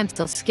lot of times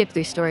I'll skip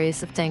through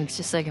stories of things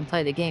just so I can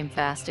play the game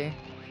faster.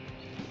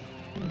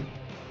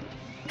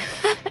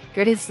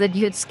 Gertie said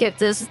you'd skip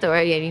this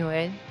story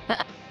anyway.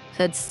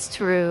 That's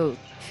true.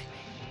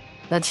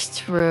 That's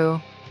true.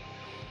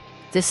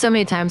 There's so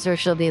many times where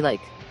she'll be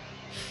like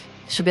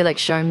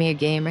showing me a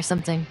game or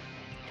something.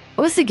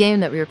 What was the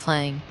game that we were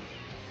playing?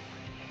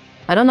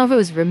 I don't know if it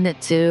was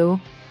Remnant 2.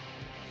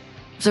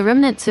 Was it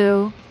Remnant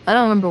 2? I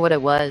don't remember what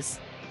it was.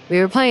 We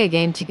were playing a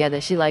game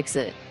together. She likes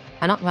it.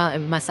 Well, it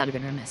must not have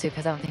been Remnant 2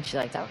 because I don't think she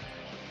liked that one.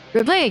 We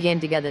were playing a game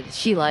together that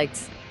she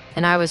liked,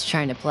 and I was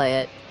trying to play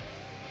it.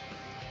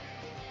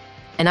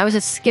 And I was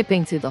just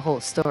skipping through the whole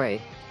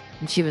story.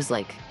 And she was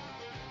like,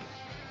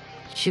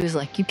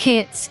 you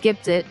can't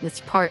skip it.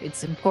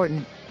 It's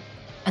important.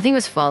 I think it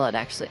was Fallout,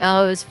 actually.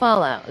 Oh, it was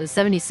Fallout. It was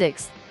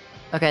 76.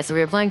 Okay, so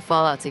we were playing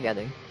Fallout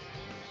together.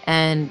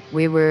 And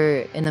we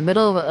were in the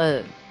middle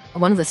of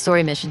one of the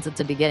story missions at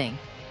the beginning.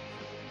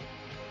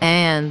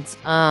 And,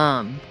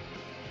 I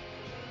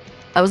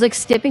was, like,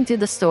 skipping through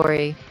the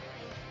story.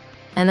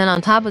 And then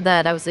on top of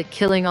that, I was, like,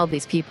 killing all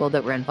these people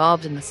that were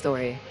involved in the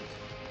story.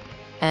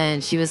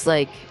 And she was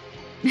like,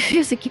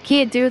 you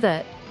can't do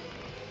that.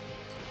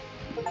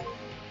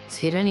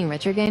 Speedrunning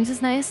retro games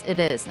is nice? It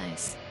is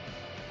nice.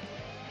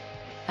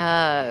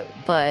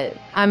 But,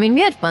 I mean,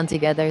 we had fun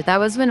together. That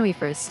was when we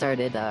first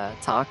started,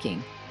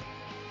 talking.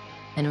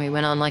 And we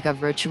went on, like, a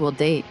virtual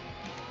date.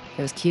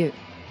 It was cute.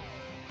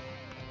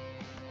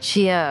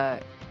 She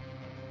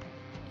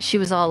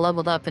was all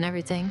leveled up and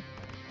everything.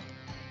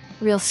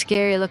 Real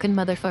scary looking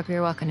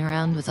motherfucker walking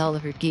around with all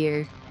of her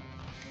gear.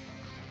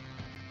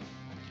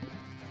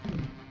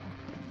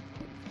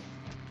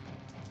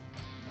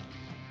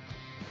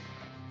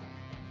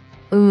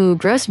 Ooh,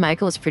 Gross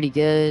Michael is pretty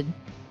good.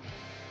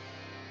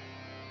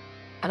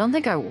 I don't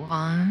think I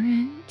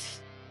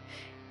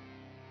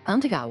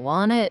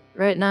want it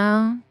right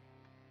now.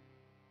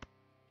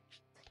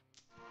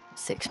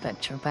 6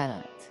 Spectral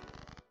Balance.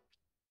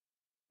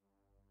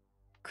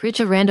 Create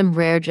a random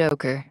rare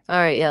joker.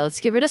 Alright, yeah, let's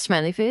get rid of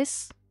Smiley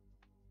Face.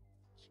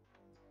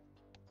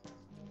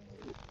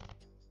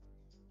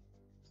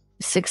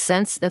 6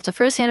 cents. If the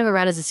first hand of a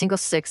rat is a single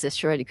 6,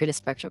 destroy to create a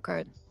spectral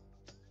card.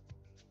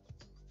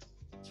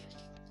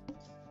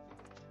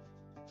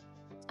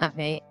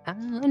 Okay,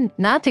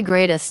 not the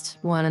greatest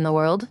one in the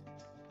world.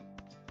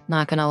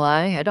 Not gonna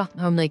lie, I don't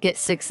normally get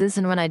 6s,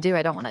 and when I do,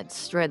 I don't want to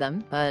destroy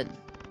them, but...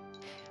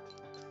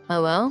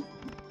 oh well.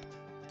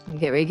 You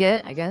get what you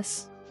get, I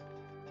guess.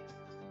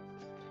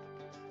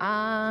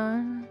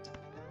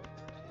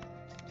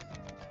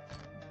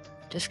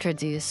 Discard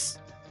these.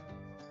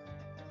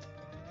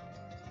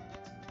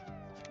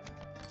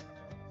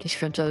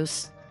 Discard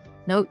those.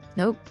 Nope,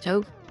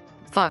 joke.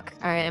 Fuck.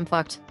 Alright, I'm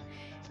fucked.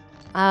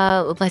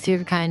 We'll play through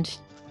your kind.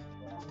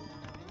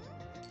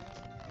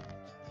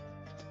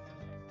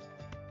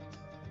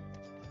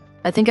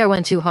 I think I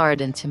went too hard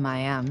into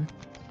my, I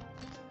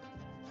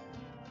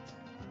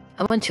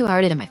went too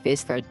hard into my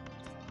face card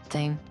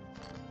thing.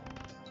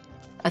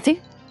 I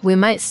think we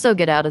might still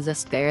get out of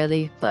this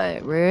barely,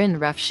 but we're in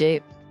rough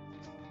shape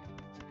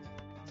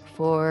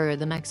for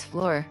the next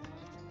floor.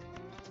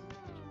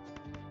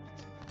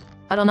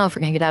 I don't know if we're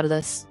gonna get out of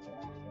this.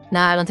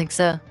 Nah, I don't think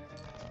so.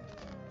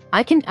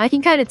 I can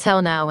kind of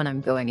tell now when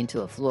I'm going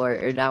into a floor,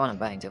 or not when I'm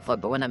going into a floor,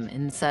 but when I'm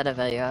inside of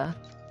a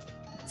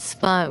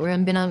spot where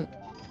I'm gonna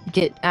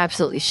get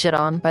absolutely shit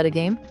on by the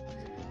game.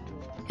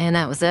 And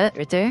that was it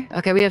right there.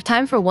 Okay, we have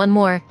time for one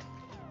more.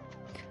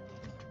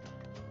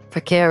 For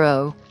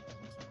Caro.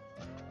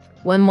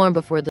 One more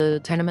before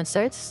the tournament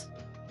starts.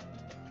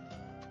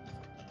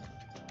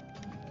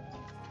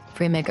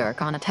 Free Mega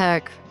Archon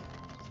attack.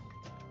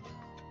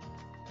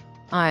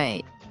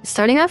 Alright.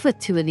 Starting off with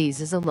 2 of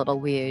these is a little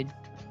weird.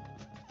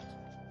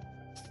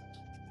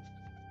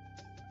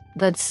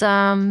 Let's,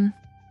 God,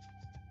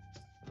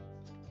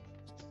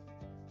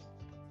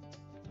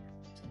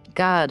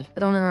 I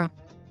don't know.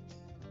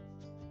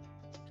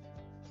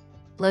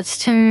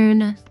 Let's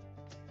turn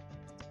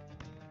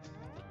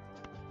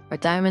our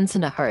diamonds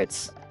into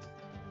hearts.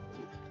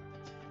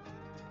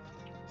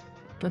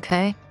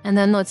 Okay, and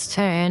then let's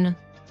turn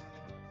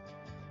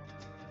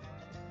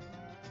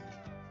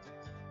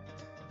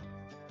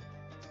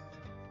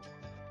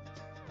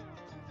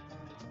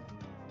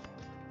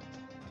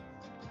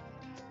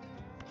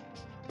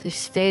the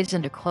spades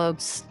into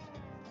clubs.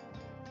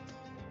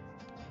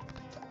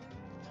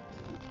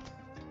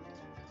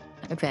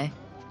 Okay,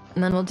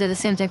 and then we'll do the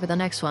same thing for the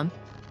next one.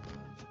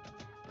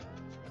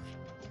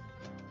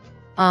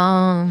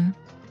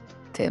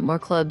 Okay, more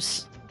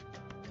clubs.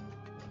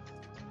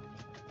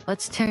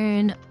 Let's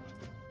turn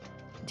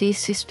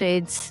these 2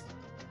 spades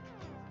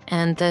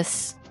and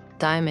this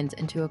diamond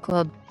into a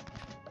club.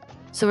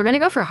 So we're gonna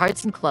go for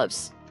hearts and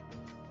clubs,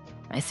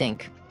 I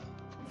think.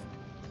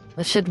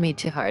 This shouldn't be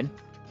too hard,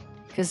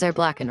 because they're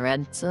black and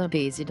red, so it'll be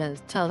easy to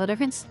tell the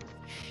difference.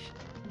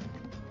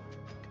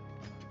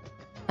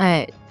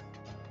 Alright.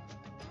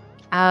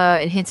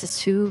 Enhances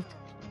 2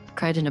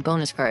 cards into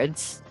bonus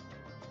cards.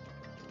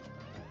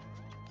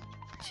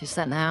 Use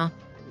that now.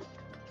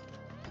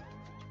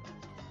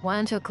 1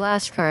 into a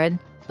glass card.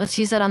 Let's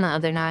use that on the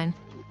other 9.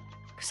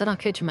 Because I don't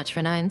care too much for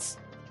 9s.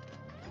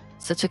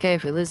 So it's okay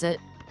if we lose it.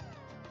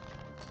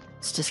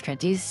 Let's discard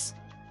these.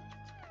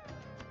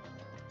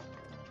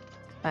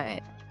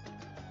 Alright.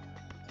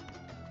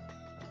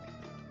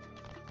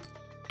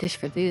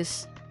 Discard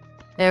these.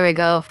 There we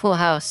go. Full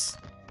house.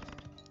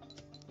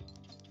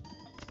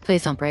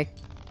 Please don't break.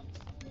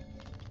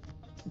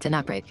 Did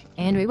not break.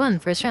 And we won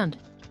first round.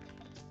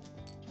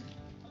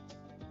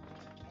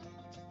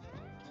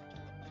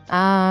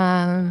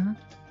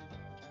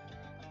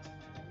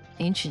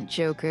 Ancient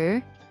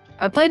Joker.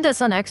 I played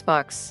this on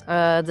Xbox.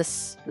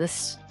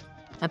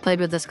 I played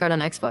with this card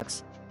on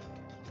Xbox.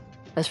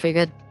 That's pretty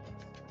good.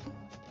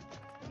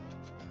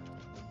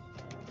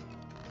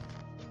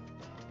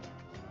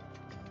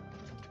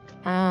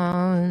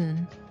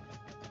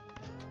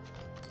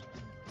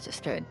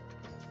 Just good.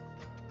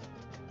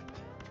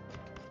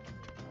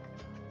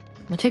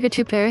 We'll take a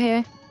 2-pair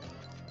here.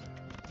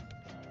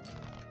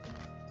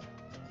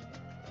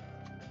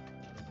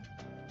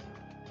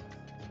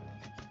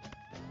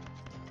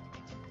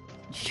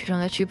 Shoot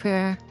on that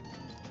 2-pair.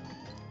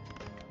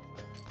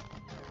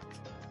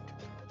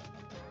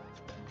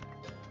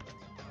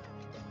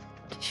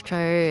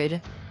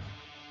 Discard.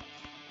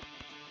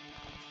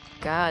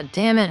 God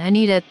damn it, I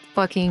need a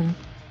fucking...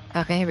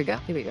 Okay, here we go.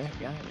 Here we go.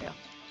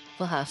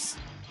 Full house.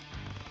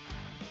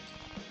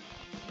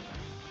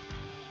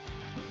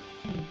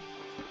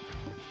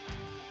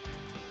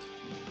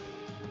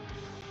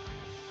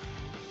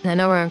 I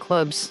know we're in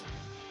clubs.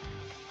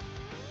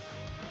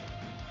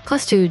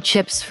 +2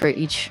 chips for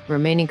each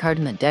remaining card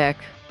in the deck.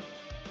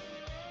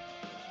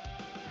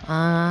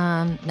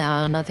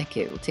 No thank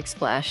you. We'll take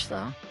Splash,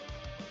 though.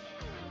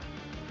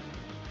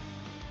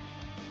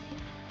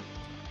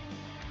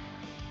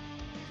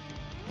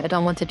 I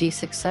don't want the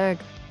D6 Seg.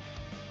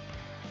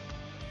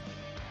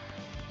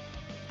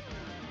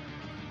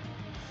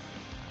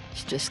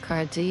 Just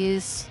discard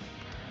these.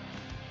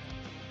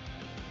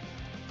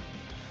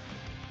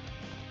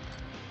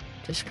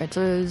 Discard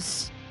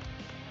those.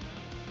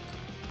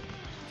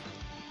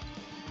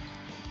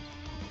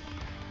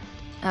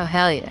 Oh,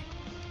 hell yeah.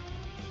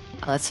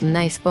 Oh, that's some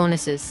nice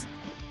bonuses.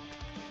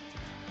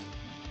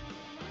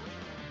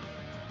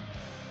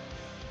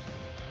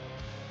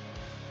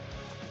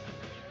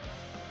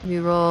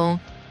 Reroll.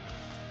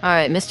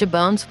 Alright, Mr.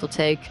 Bones will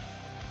take.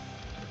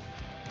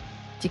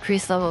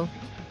 Decrease level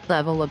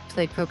of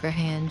play poker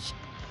hand.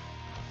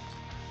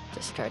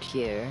 Discard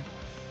here.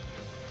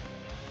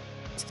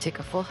 Let's take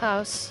a full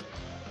house.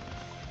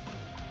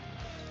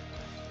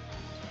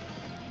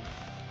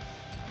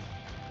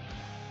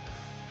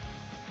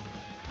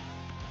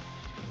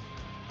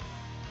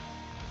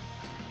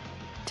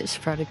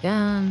 Discard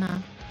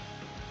again.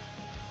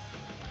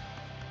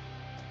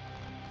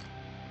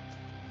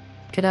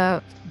 Get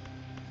out.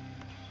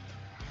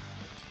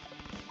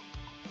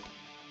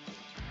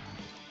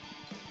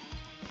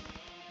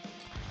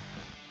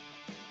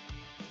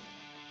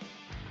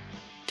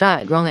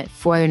 Died, wrong at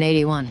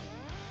 481.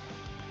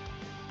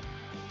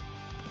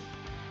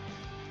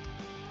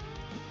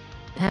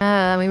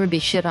 We would be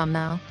shit on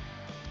now.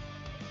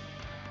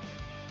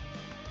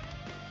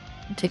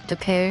 Take the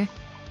pair.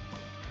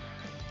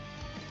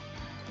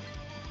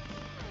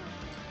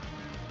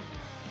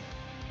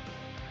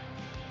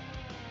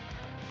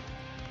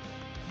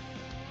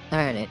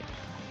 Alright.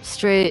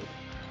 Straight.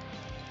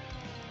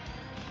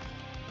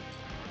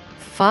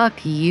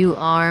 Fuck you,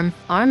 Arm.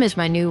 Arm is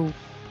my new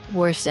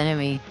worst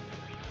enemy.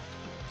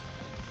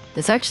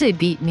 This actually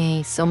beat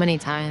me so many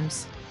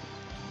times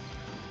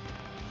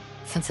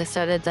since I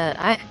started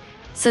that.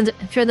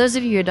 For those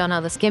of you who don't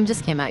know, this game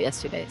just came out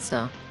yesterday,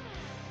 so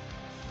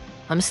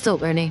I'm still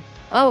learning.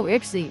 Oh, we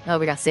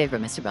got saved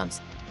from Mr.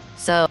 Bumps.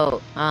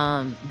 So,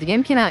 the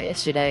game came out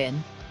yesterday,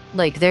 and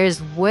like,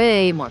 there's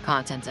way more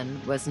content than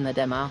was in the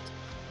demo.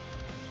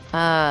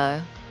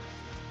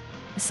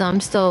 So I'm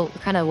still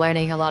kind of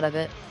learning a lot of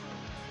it.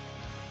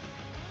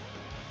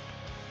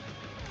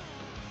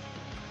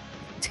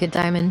 Let's get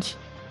diamonds.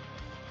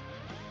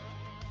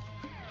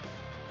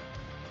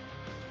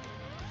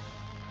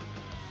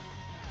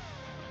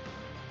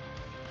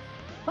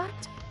 What?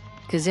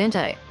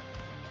 Gesundheit.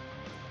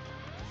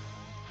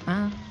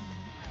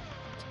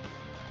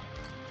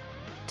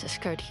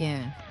 Discard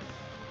here.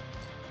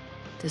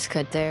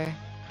 Discard there.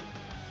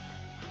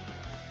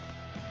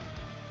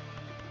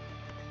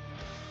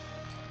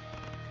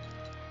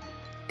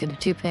 Get a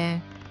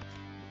 2-pair.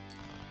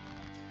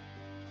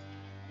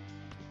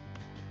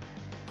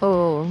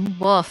 Oh,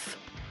 woof.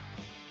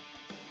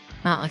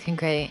 Not looking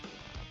great.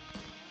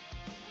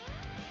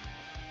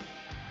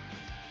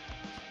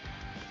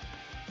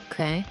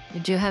 Okay, we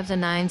do have the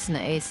 9s and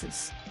the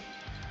aces.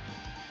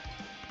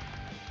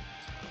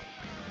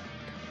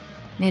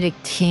 Need a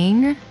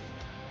king?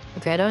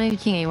 Okay, I don't need a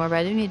king anymore, but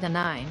I do need the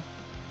 9.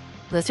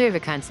 The 3 of a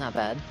kind's not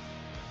bad.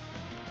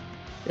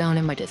 I don't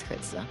need my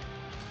discards though.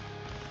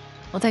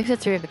 We'll take the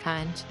 3 of a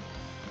kind.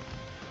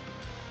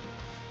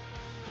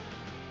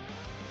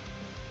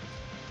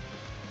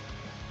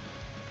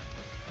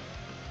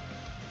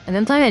 And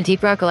then playing a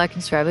Deep Rock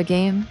Galactic Survival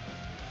game.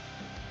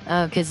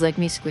 Kids like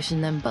me squishing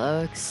them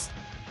bugs.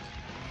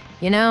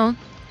 You know,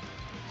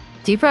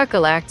 Deep Rock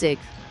Galactic,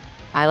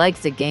 I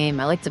like the game.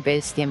 I like the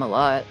base game a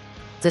lot.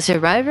 The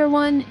Survivor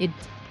one,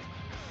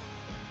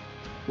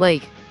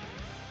 like,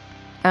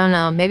 I don't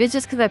know. Maybe it's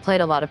just because I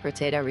played a lot of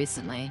Potato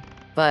recently.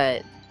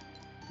 But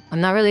I'm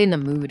not really in the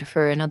mood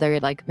for another,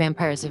 like,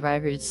 Vampire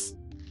Survivors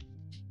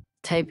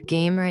type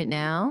game right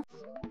now.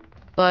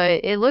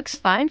 But it looks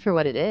fine for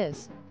what it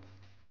is.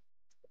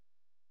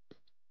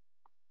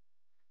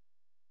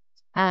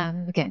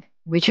 Okay.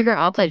 We trigger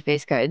all played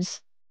face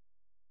cards.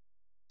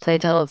 Play a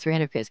total of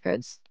 300 face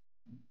cards.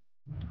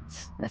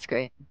 That's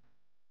great.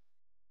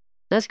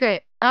 That's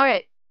great. All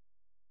right.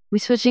 We're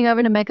switching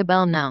over to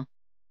Mechabellum now.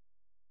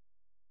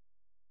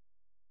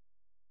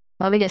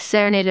 While we get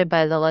serenaded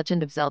by the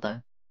Legend of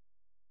Zelda.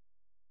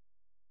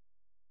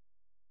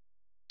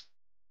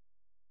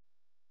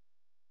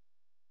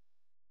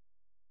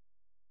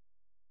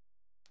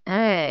 All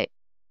right.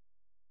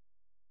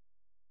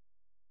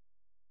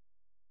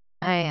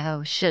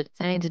 Oh shit,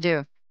 I need to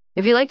do.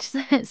 If you liked,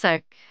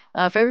 sorry,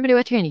 for everybody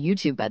watching on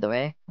YouTube, by the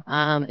way,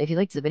 if you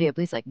liked the video,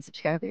 please like and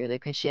subscribe. I really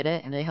appreciate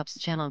it, and it really helps the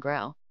channel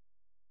grow.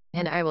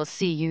 And I will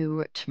see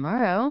you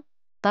tomorrow.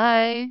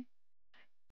 Bye.